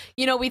us.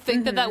 You know, we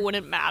think that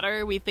wouldn't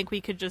matter. We think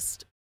we could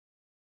just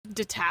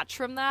detach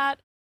from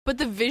that. But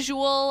the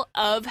visual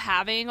of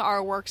having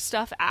our work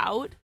stuff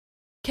out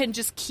can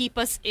just keep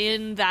us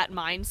in that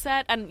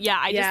mindset. And yeah,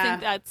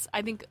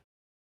 I think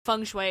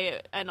feng shui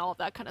and all of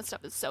that kind of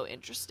stuff is so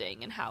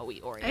interesting in how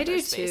we orient our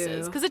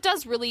spaces. Because it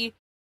does really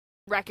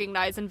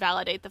recognize and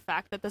validate the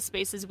fact that the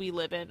spaces we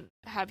live in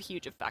have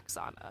huge effects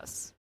on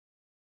us.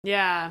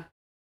 Yeah.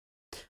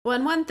 Well,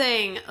 and one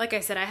thing, like I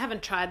said, I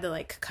haven't tried the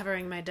like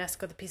covering my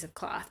desk with a piece of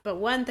cloth, but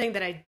one thing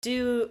that I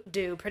do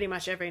pretty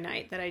much every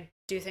night that I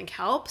do think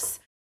helps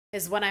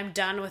is when I'm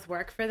done with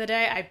work for the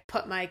day, I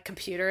put my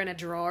computer in a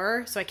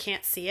drawer so I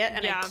can't see it,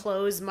 and I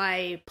close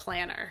my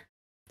planner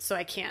so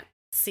I can't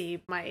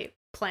see my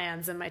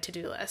plans and my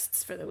to-do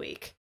lists for the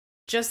week.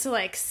 Just to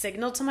like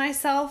signal to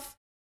myself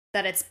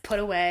that it's put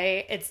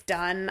away, it's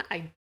done,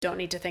 I don't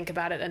need to think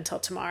about it until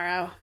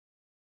tomorrow.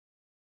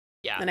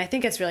 Yeah. And I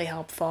think it's really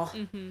helpful.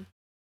 Mm-hmm.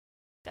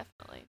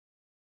 Definitely.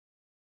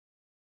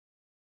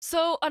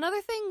 So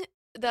another thing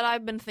that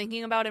I've been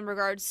thinking about in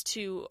regards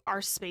to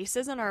our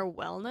spaces and our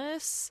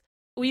wellness,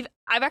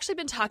 I've actually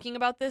been talking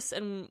about this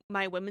in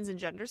my women's and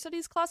gender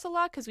studies class a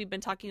lot because we've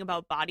been talking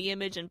about body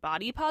image and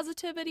body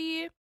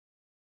positivity.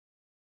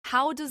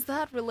 How does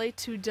that relate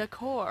to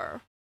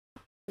decor?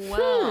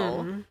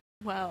 Well,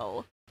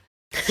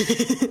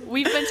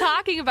 we've been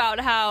talking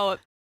about how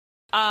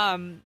a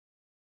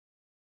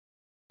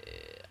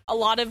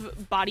lot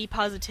of body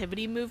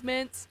positivity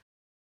movements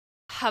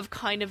have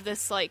kind of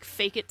this like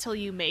fake it till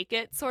you make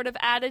it sort of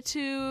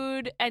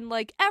attitude, and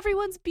like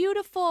everyone's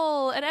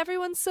beautiful and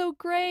everyone's so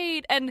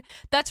great, and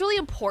that's really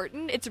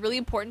important. It's really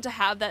important to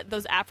have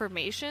those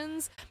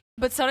affirmations,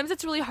 but sometimes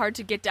it's really hard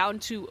to get down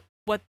to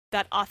what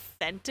that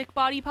authentic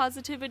body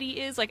positivity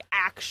is, like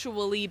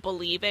actually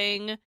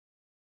believing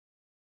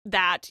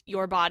that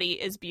your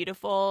body is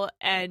beautiful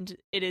and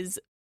it is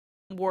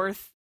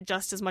worth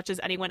just as much as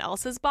anyone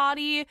else's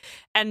body,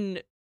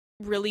 and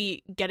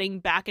really getting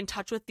back in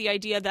touch with the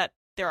idea that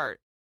there are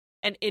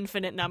an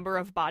infinite number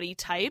of body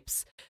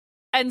types.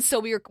 And so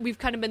we've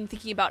kind of been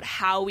thinking about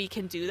how we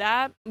can do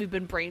that. We've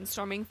been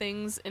brainstorming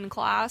things in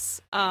class.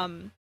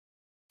 And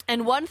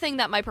one thing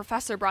that my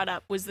professor brought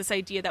up was this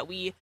idea that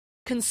we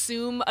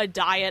consume a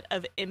diet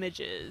of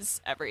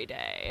images every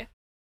day.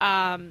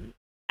 And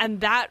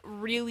that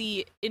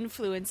really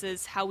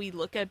influences how we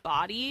look at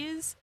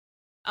bodies,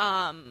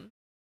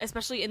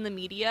 especially in the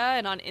media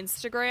and on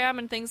Instagram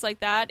and things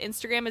like that.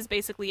 Instagram is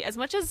basically, as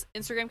much as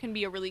Instagram can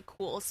be a really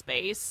cool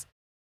space,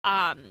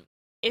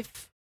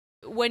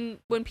 when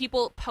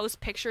people post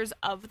pictures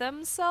of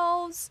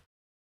themselves,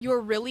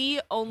 you're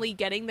really only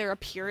getting their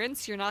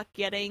appearance. You're not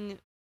getting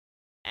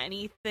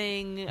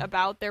anything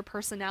about their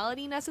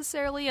personality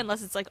necessarily,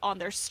 unless it's like on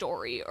their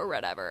story or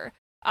whatever.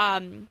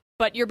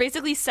 But you're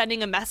basically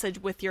sending a message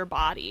with your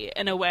body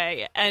in a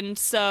way. And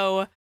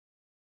so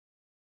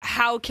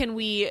how can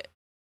we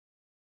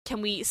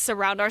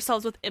surround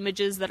ourselves with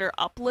images that are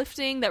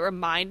uplifting, that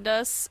remind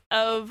us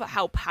of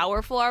how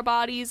powerful our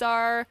bodies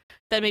are,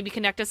 that maybe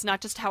connect us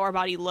not just to how our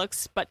body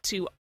looks, but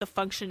to the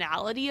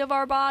functionality of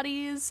our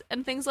bodies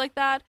and things like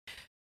that?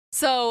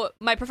 So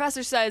my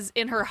professor says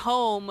in her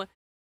home,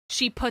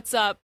 she has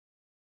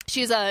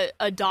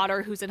a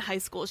daughter who's in high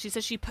school. She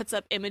says she puts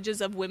up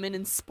images of women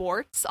in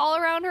sports all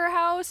around her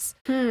house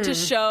to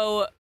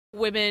show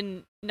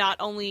women not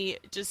only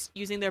just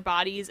using their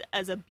bodies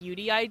as a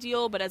beauty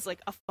ideal, but as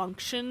like a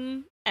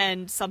function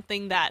and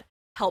something that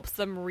helps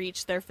them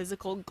reach their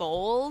physical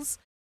goals.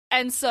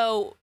 And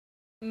so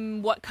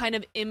what kind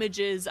of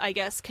images, I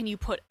guess, can you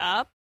put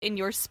up in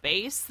your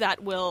space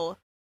that will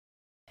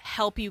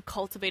help you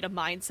cultivate a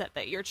mindset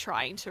that you're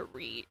trying to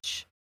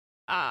reach?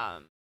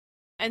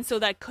 And so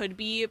that could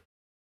be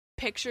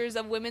pictures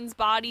of women's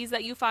bodies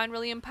that you find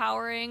really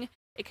empowering.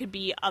 It could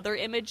be other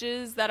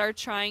images that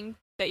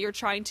you're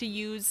trying to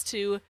use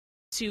to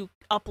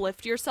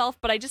uplift yourself.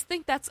 But I just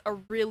think that's a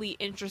really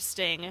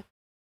interesting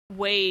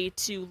way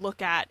to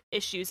look at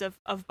issues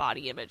of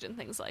body image and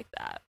things like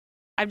that.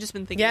 I've just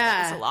been thinking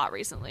about this a lot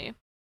recently.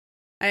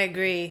 I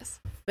agree.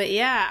 But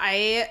yeah,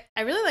 I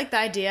really like the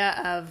idea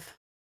of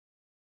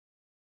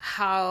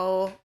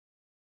how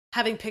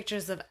having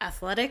pictures of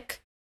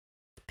athletic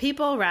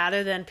people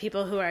rather than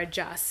people who are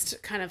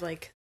just kind of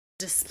like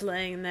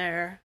displaying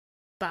their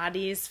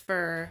bodies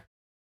for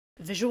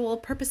visual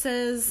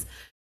purposes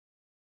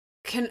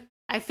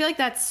I feel like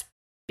that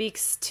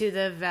speaks to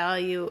the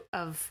value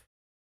of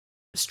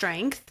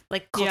strength,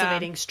 like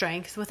cultivating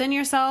strength within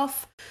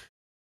yourself,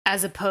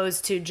 as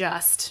opposed to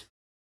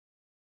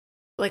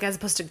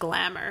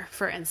glamour,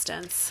 for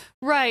instance.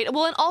 Right.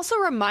 Well, and also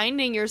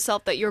reminding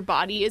yourself that your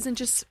body isn't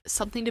just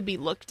something to be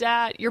looked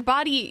at. Your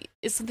body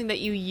is something that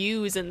you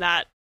use, and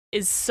that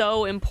is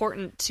so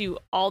important to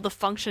all the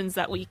functions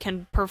that we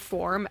can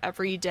perform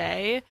every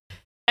day.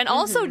 And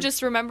also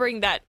just remembering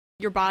that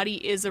your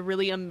body is a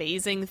really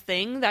amazing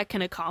thing that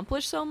can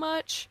accomplish so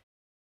much.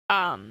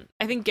 I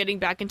think getting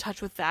back in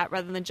touch with that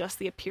rather than just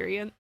the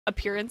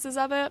appearances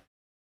of it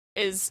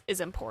is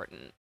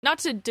important. Not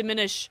to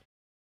diminish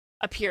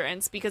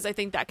appearance, because I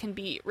think that can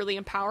be really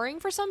empowering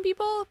for some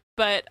people,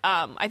 but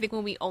I think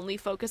when we only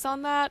focus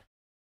on that,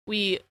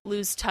 we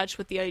lose touch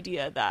with the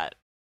idea that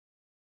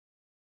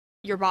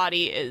your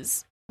body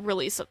is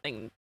really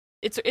something,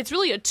 it's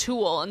really a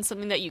tool and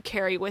something that you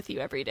carry with you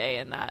every day,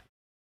 and that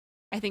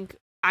I think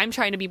I'm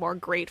trying to be more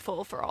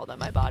grateful for all that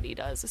my body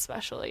does,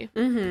 especially.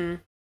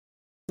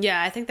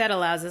 Yeah, I think that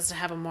allows us to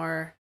have a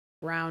more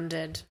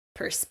rounded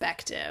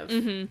perspective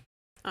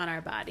on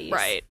our bodies.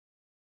 Right.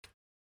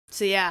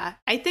 So yeah,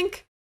 I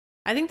think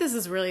this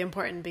is really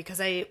important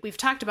because we've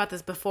talked about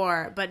this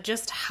before, but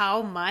just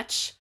how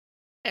much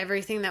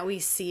everything that we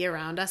see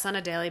around us on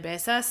a daily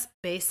basis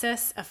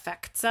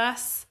affects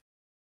us,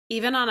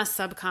 even on a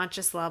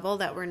subconscious level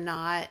that we're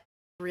not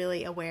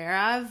really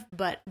aware of,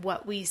 but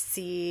what we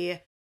see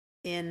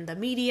in the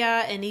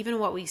media and even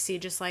what we see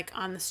just like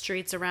on the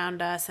streets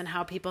around us and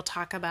how people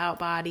talk about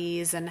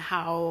bodies and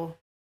how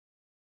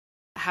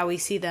we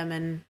see them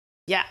in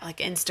like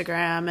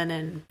Instagram and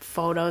in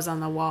photos on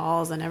the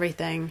walls and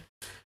everything.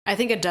 I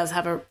think it does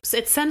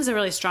it sends a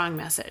really strong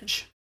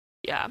message.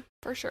 Yeah,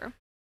 for sure.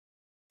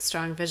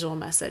 Strong visual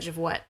message of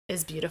what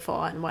is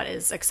beautiful and what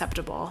is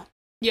acceptable.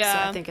 Yeah.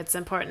 So I think it's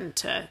important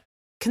to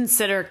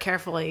consider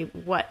carefully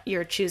what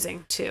you're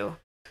choosing to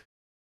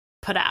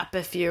put up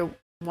if you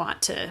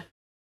want to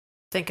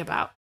think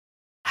about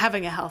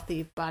having a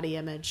healthy body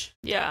image.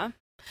 Yeah.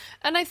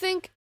 And I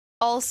think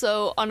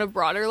also on a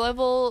broader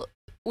level,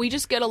 we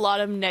just get a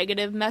lot of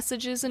negative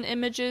messages and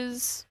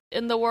images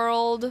in the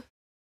world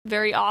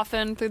very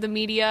often through the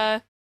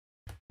media.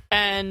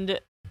 And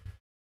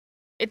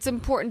it's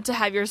important to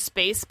have your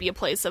space be a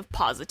place of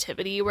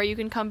positivity where you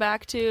can come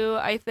back to,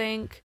 I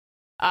think.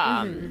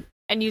 And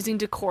using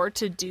decor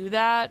to do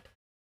that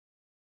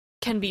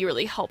can be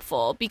really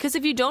helpful, because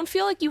if you don't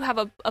feel like you have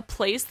a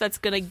place that's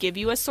going to give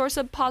you a source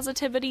of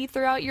positivity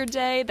throughout your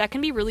day, that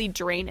can be really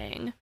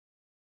draining.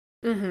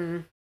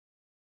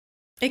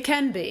 It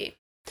can be.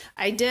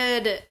 I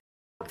did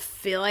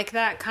feel like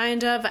that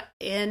kind of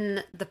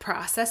in the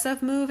process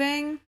of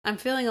moving. I'm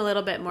feeling a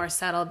little bit more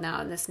settled now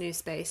in this new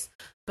space.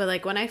 But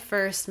like when I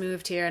first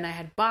moved here and I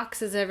had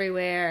boxes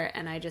everywhere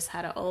and I just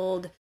had an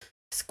old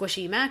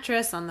squishy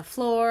mattress on the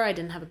floor, I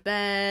didn't have a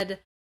bed,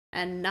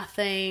 and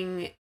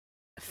nothing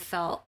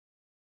felt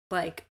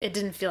like, it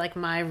didn't feel like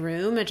my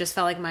room. It just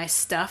felt like my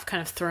stuff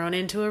kind of thrown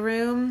into a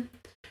room.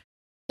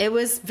 It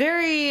was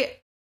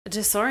very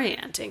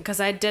disorienting because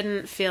I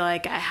didn't feel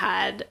like I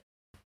had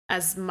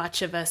as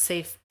much of a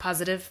safe,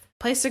 positive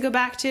place to go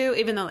back to,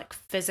 even though like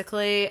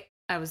physically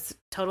I was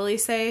totally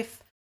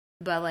safe,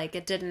 but like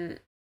it didn't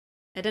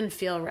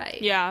feel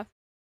right. Yeah.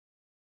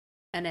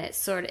 And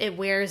it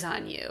wears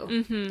on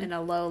you in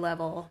a low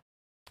level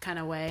kind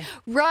of way.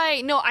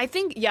 Right. No, I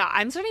think, yeah,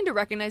 I'm starting to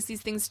recognize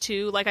these things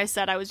too. Like I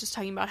said, I was just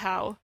talking about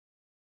how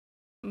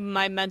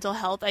my mental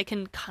health, I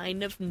can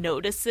kind of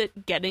notice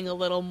it getting a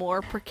little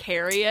more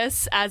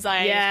precarious if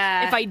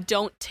I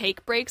don't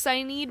take breaks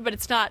I need, but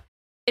it's not,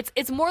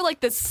 it's more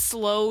like this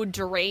slow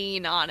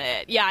drain on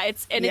it. Yeah.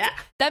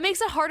 That makes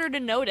it harder to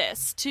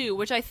notice too,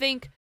 which I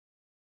think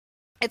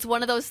it's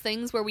one of those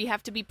things where we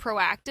have to be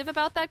proactive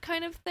about that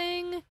kind of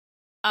thing,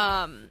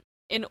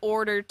 in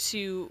order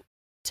to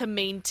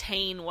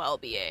maintain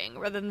well-being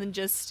rather than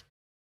just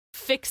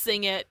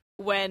fixing it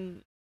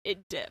when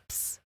it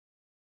dips.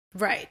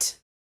 Right.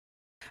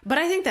 But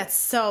I think that's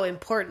so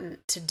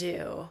important to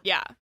do.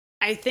 Yeah.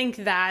 I think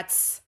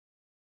that's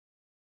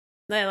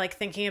like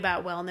thinking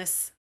about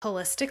wellness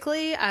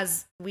holistically,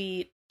 as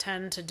we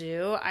tend to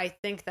do. I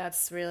think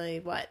that's really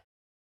what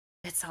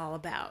it's all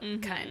about,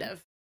 kind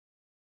of.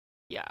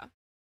 Yeah.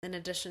 In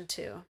addition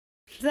to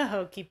the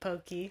hokey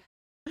pokey.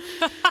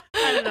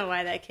 I don't know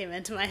why that came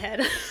into my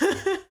head.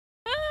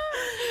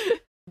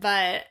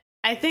 But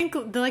I think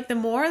the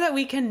more that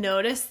we can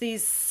notice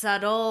these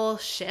subtle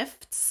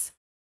shifts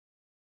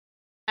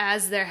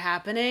as they're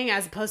happening,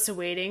 as opposed to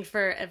waiting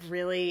for a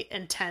really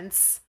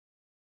intense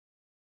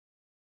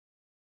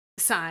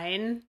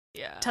sign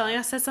telling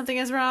us that something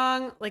is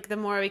wrong, like the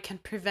more we can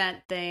prevent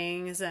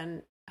things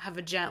and have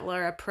a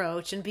gentler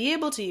approach and be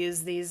able to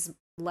use these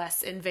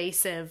less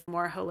invasive,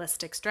 more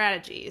holistic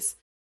strategies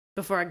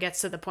before it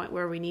gets to the point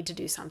where we need to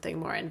do something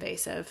more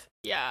invasive.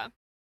 Yeah.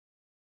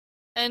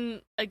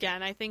 And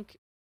again, I think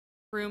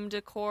room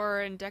decor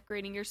and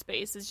decorating your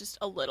space is just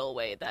a little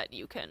way that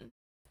you can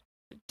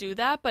do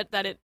that, but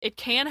that it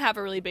can have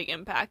a really big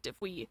impact if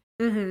we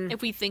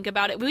think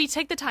about it. If we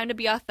take the time to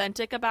be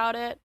authentic about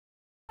it,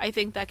 I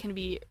think that can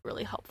be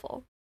really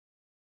helpful.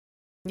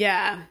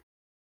 Yeah,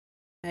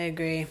 I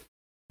agree.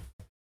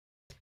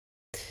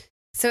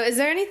 So is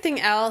there anything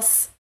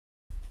else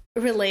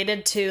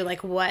related to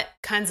like what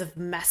kinds of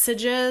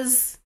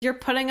messages you're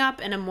putting up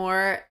in a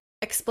more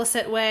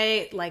explicit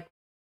way, like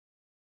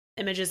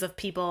images of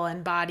people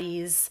and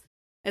bodies?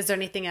 Is there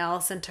anything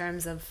else in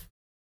terms of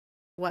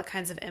what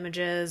kinds of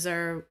images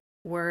or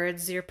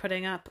words you're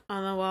putting up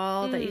on the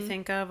wall that you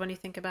think of when you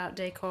think about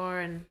decor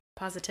and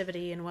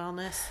positivity and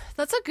wellness?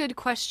 That's a good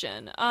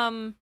question.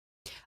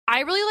 I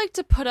really like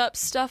to put up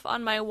stuff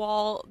on my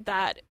wall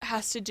that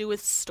has to do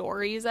with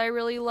stories I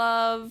really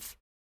love,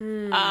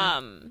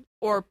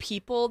 or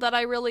people that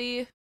I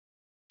really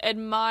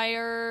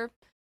admire.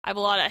 I have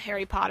a lot of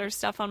Harry Potter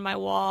stuff on my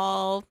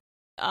wall.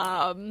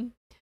 I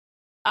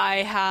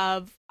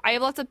have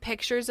lots of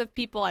pictures of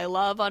people I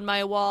love on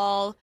my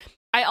wall.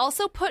 I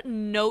also put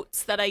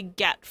notes that I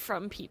get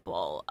from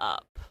people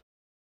up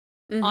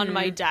on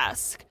my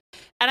desk.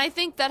 And I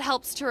think that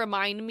helps to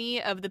remind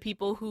me of the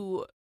people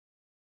who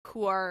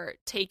are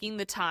taking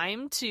the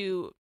time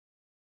to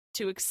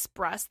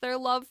express their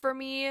love for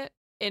me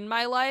in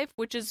my life,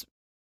 which is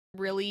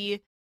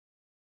really,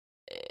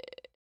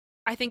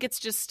 I think it's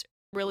just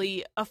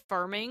really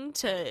affirming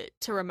to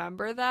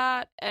remember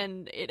that,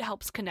 and it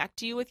helps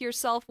connect you with your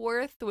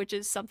self-worth, which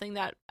is something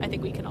that I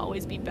think we can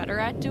always be better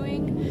at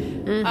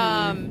doing.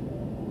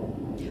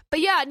 But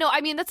yeah, no,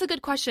 I mean, that's a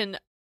good question.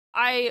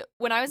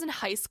 When I was in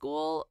high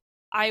school,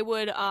 I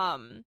would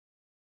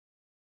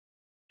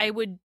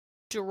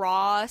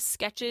draw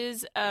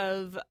sketches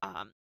of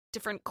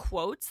different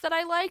quotes that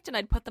I liked, and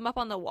I'd put them up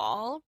on the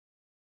wall.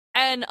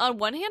 And on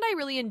one hand, I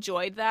really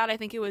enjoyed that. I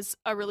think it was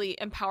a really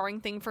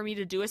empowering thing for me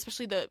to do,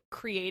 especially the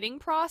creating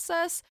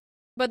process.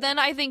 But then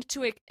I think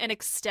to an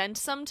extent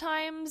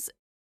sometimes,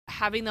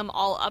 having them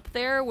all up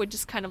there would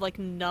just kind of like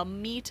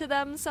numb me to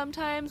them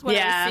sometimes when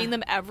I was seeing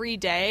them every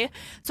day.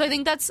 So I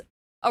think that's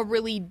a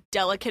really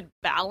delicate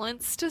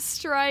balance to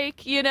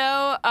strike, you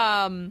know?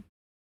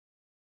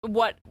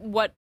 What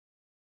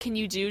can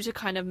you do to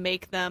kind of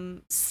make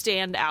them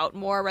stand out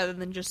more rather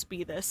than just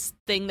be this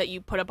thing that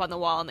you put up on the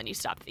wall and then you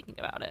stop thinking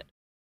about it?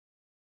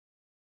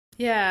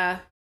 Yeah.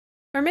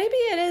 Or maybe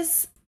it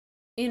is,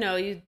 you know,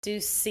 you do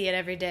see it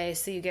every day,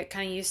 so you get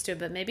kind of used to it,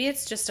 but maybe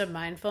it's just a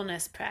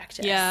mindfulness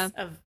practice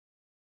of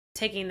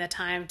taking the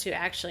time to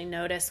actually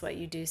notice what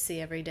you do see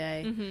every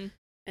day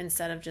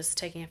instead of just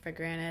taking it for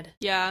granted.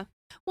 Yeah.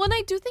 Well, and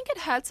I do think it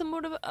had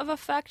somewhat of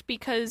effect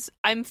because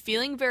I'm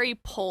feeling very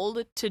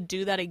pulled to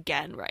do that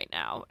again right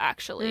now,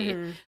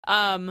 actually.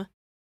 I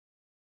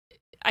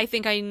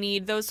think I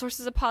need those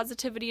sources of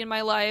positivity in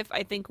my life.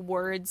 I think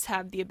words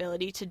have the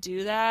ability to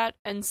do that.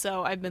 And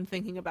so I've been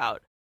thinking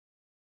about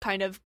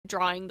kind of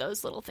drawing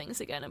those little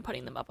things again and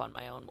putting them up on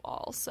my own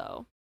wall.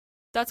 So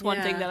that's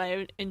one thing that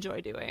I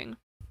enjoy doing.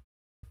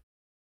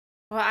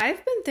 Well,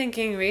 I've been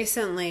thinking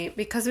recently,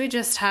 because we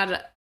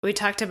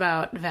talked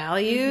about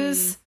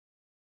values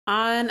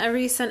on a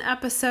recent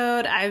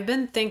episode. I've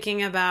been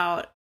thinking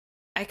about,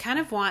 I kind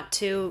of want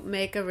to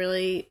make a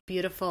really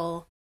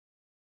beautiful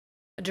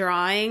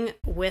drawing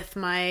with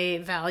my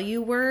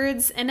value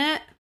words in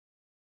it,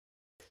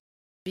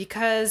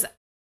 because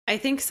I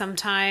think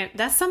sometimes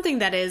that's something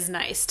that is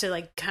nice to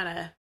like kind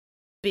of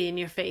be in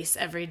your face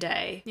every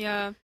day.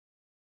 Yeah.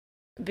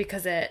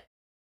 Because it,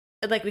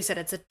 like we said,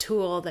 it's a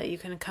tool that you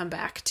can come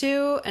back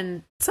to,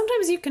 and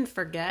sometimes you can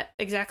forget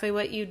exactly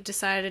what you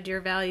decided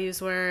your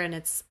values were, and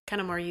it's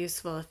kind of more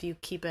useful if you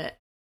keep it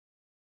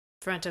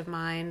front of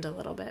mind a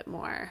little bit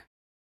more.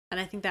 And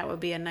I think that would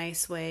be a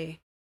nice way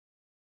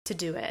to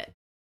do it,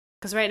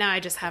 because right now I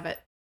just have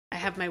I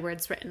have my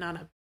words written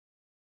on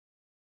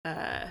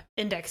a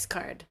index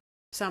card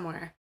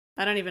somewhere.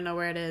 I don't even know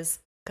where it is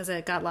because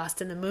it got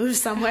lost in the move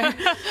somewhere.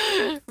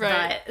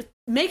 Right. But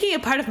making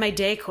it part of my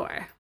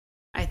decor,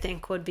 I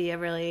think, would be a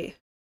really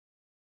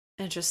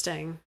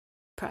interesting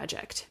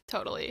project.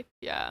 Totally.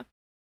 Yeah.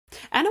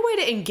 And a way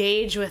to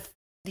engage with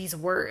these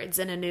words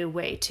in a new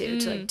way too,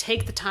 to like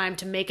take the time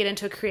to make it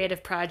into a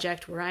creative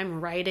project where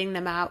I'm writing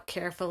them out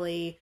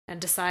carefully and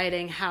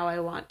deciding how I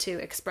want to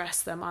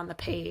express them on the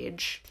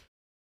page.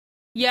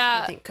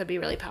 Yeah. I think could be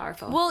really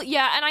powerful. Well,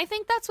 yeah, and I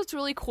think that's what's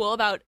really cool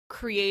about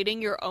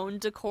creating your own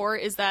decor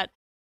is that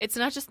it's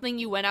not just something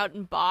you went out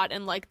and bought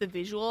and like the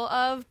visual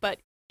of, but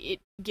it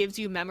gives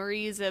you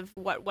memories of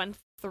what went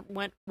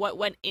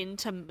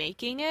into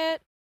making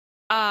it.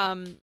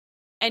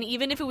 And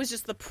even if it was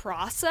just the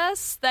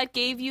process that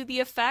gave you the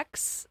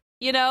effects,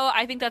 you know,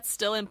 I think that's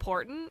still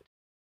important.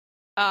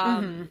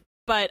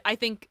 But I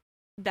think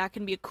that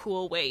can be a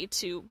cool way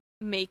to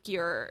make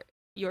your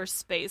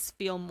space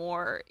feel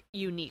more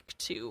unique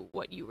to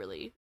what you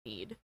really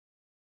need.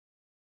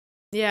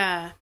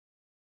 Yeah.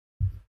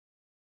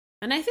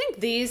 And I think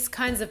these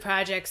kinds of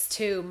projects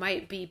too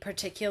might be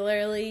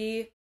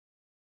particularly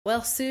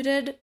well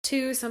suited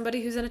to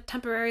somebody who's in a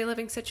temporary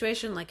living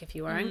situation, like if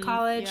you are in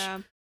college,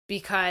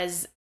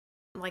 because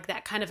like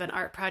that kind of an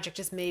art project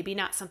is maybe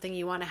not something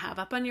you want to have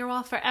up on your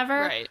wall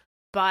forever, right?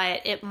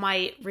 But it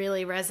might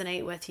really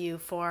resonate with you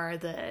for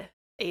the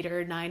 8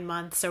 or 9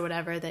 months or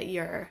whatever that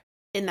you're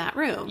in that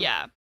room.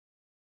 Yeah.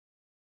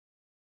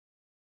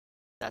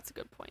 That's a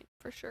good point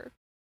for sure.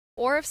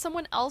 Or if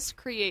someone else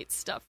creates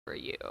stuff for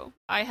you.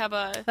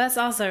 That's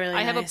also really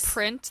nice. I have a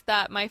print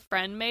that my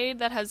friend made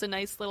that has a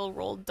nice little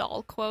Roald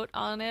Dahl quote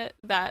on it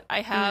that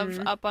I have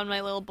up on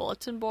my little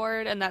bulletin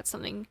board, and that's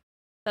something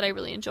that I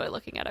really enjoy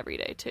looking at every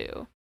day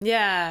too.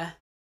 Yeah,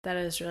 that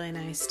is really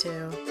nice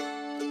too.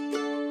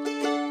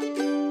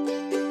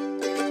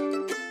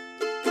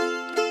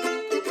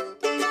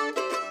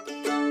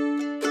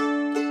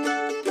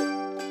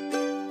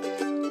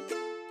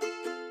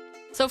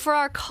 So for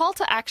our call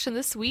to action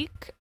this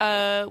week,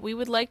 we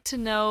would like to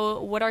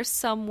know what are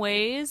some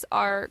ways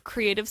our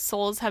creative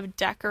souls have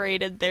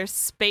decorated their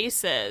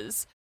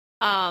spaces,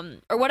 or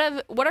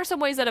what are some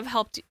ways that have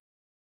helped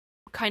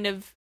kind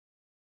of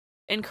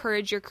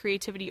encourage your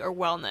creativity or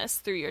wellness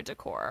through your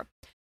decor.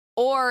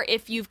 Or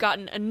if you've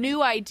gotten a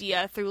new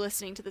idea through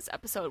listening to this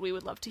episode, we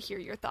would love to hear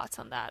your thoughts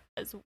on that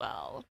as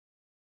well.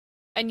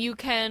 And you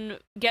can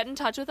get in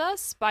touch with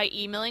us by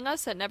emailing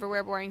us at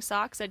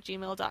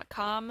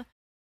neverwearboringsocks@gmail.com.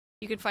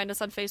 You can find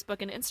us on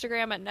Facebook and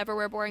Instagram at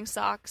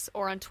neverwearboringsocks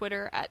or on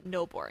Twitter at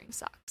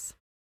noboringsocks.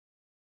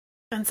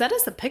 And send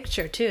us a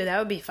picture, too. That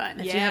would be fun.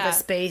 If you have a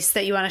space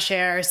that you want to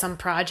share or some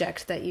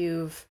project that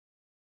you've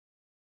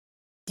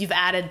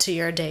added to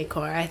your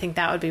decor, I think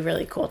that would be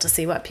really cool to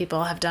see what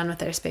people have done with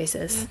their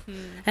spaces.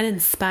 And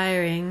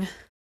inspiring.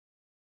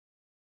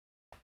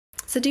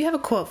 So do you have a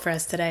quote for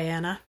us today,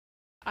 Anna?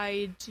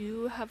 I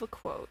do have a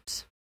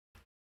quote.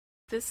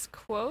 This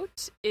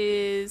quote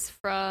is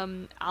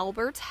from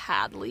Albert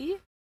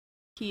Hadley.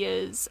 He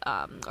is,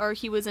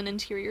 he was an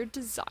interior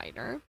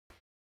designer.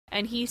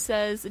 And he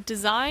says,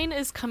 "Design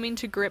is coming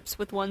to grips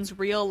with one's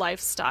real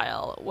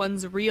lifestyle,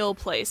 one's real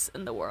place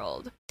in the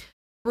world.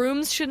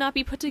 Rooms should not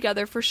be put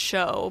together for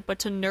show, but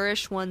to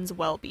nourish one's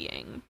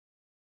well-being."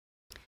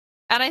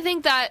 And I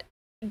think that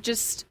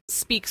just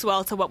speaks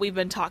well to what we've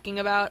been talking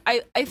about.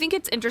 I think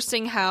it's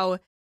interesting how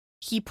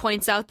he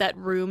points out that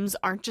rooms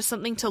aren't just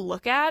something to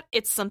look at.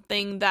 It's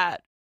something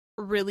that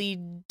really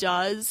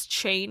does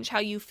change how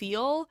you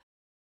feel.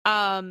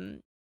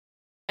 And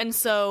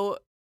so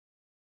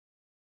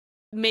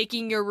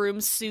making your room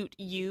suit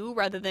you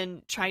rather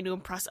than trying to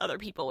impress other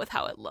people with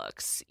how it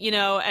looks,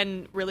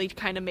 and really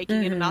kind of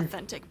making it an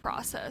authentic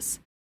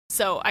process.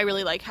 So I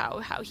really like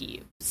how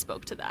he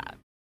spoke to that.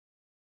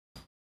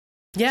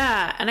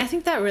 Yeah, and I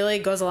think that really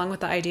goes along with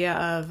the idea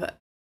of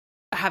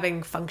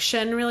having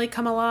function really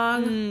come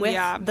along with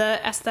the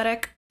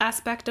aesthetic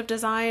aspect of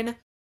design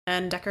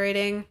and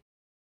decorating,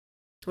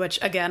 which,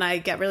 again, I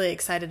get really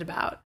excited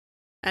about.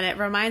 And it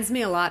reminds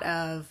me a lot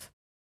of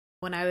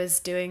when I was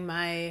doing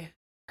my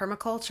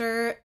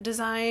permaculture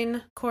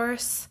design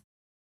course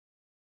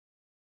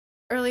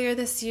earlier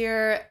this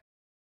year.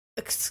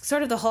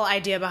 Sort of the whole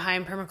idea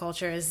behind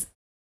permaculture is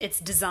it's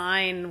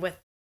design with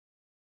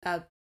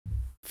a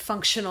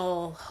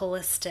functional,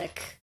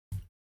 holistic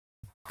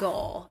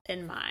goal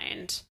in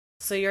mind.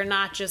 So you're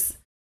not just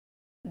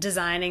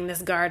designing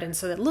this garden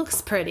so that it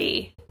looks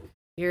pretty.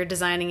 You're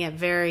designing it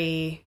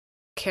very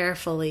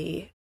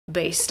carefully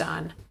based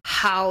on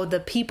how the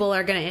people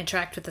are going to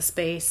interact with the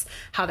space,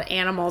 how the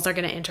animals are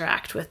going to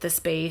interact with the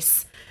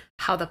space,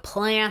 how the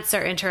plants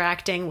are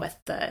interacting with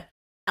the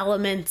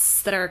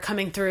elements that are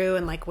coming through,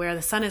 and like where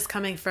the sun is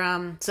coming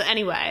from. So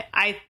anyway,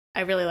 I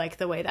really like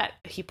the way that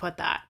he put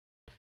that.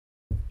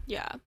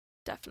 Yeah,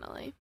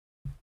 definitely.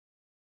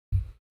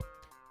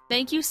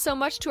 Thank you so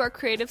much to our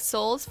creative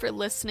souls for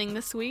listening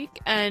this week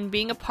and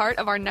being a part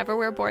of our Never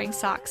Wear Boring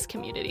Socks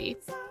community.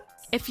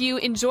 If you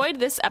enjoyed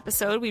this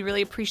episode, we'd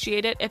really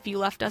appreciate it if you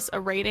left us a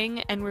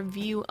rating and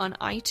review on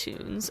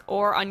iTunes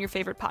or on your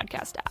favorite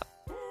podcast app.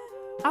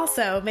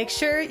 Also, make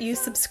sure you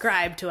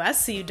subscribe to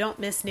us so you don't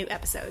miss new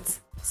episodes,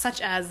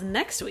 such as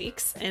next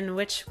week's, in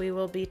which we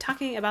will be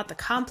talking about the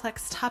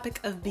complex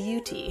topic of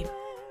beauty.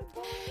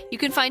 You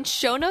can find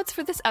show notes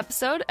for this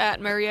episode at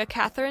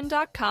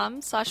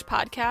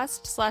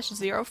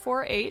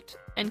mariacatherine.com/podcast/048,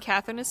 and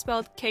Catherine is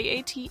spelled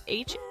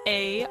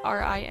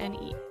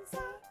Katharine.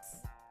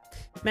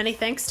 Many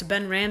thanks to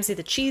Ben Ramsey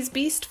the Cheese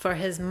Beast for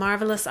his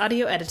marvelous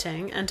audio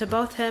editing, and to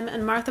both him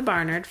and Martha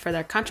Barnard for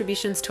their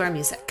contributions to our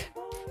music.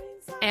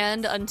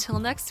 And until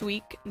next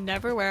week,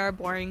 never wear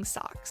boring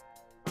socks.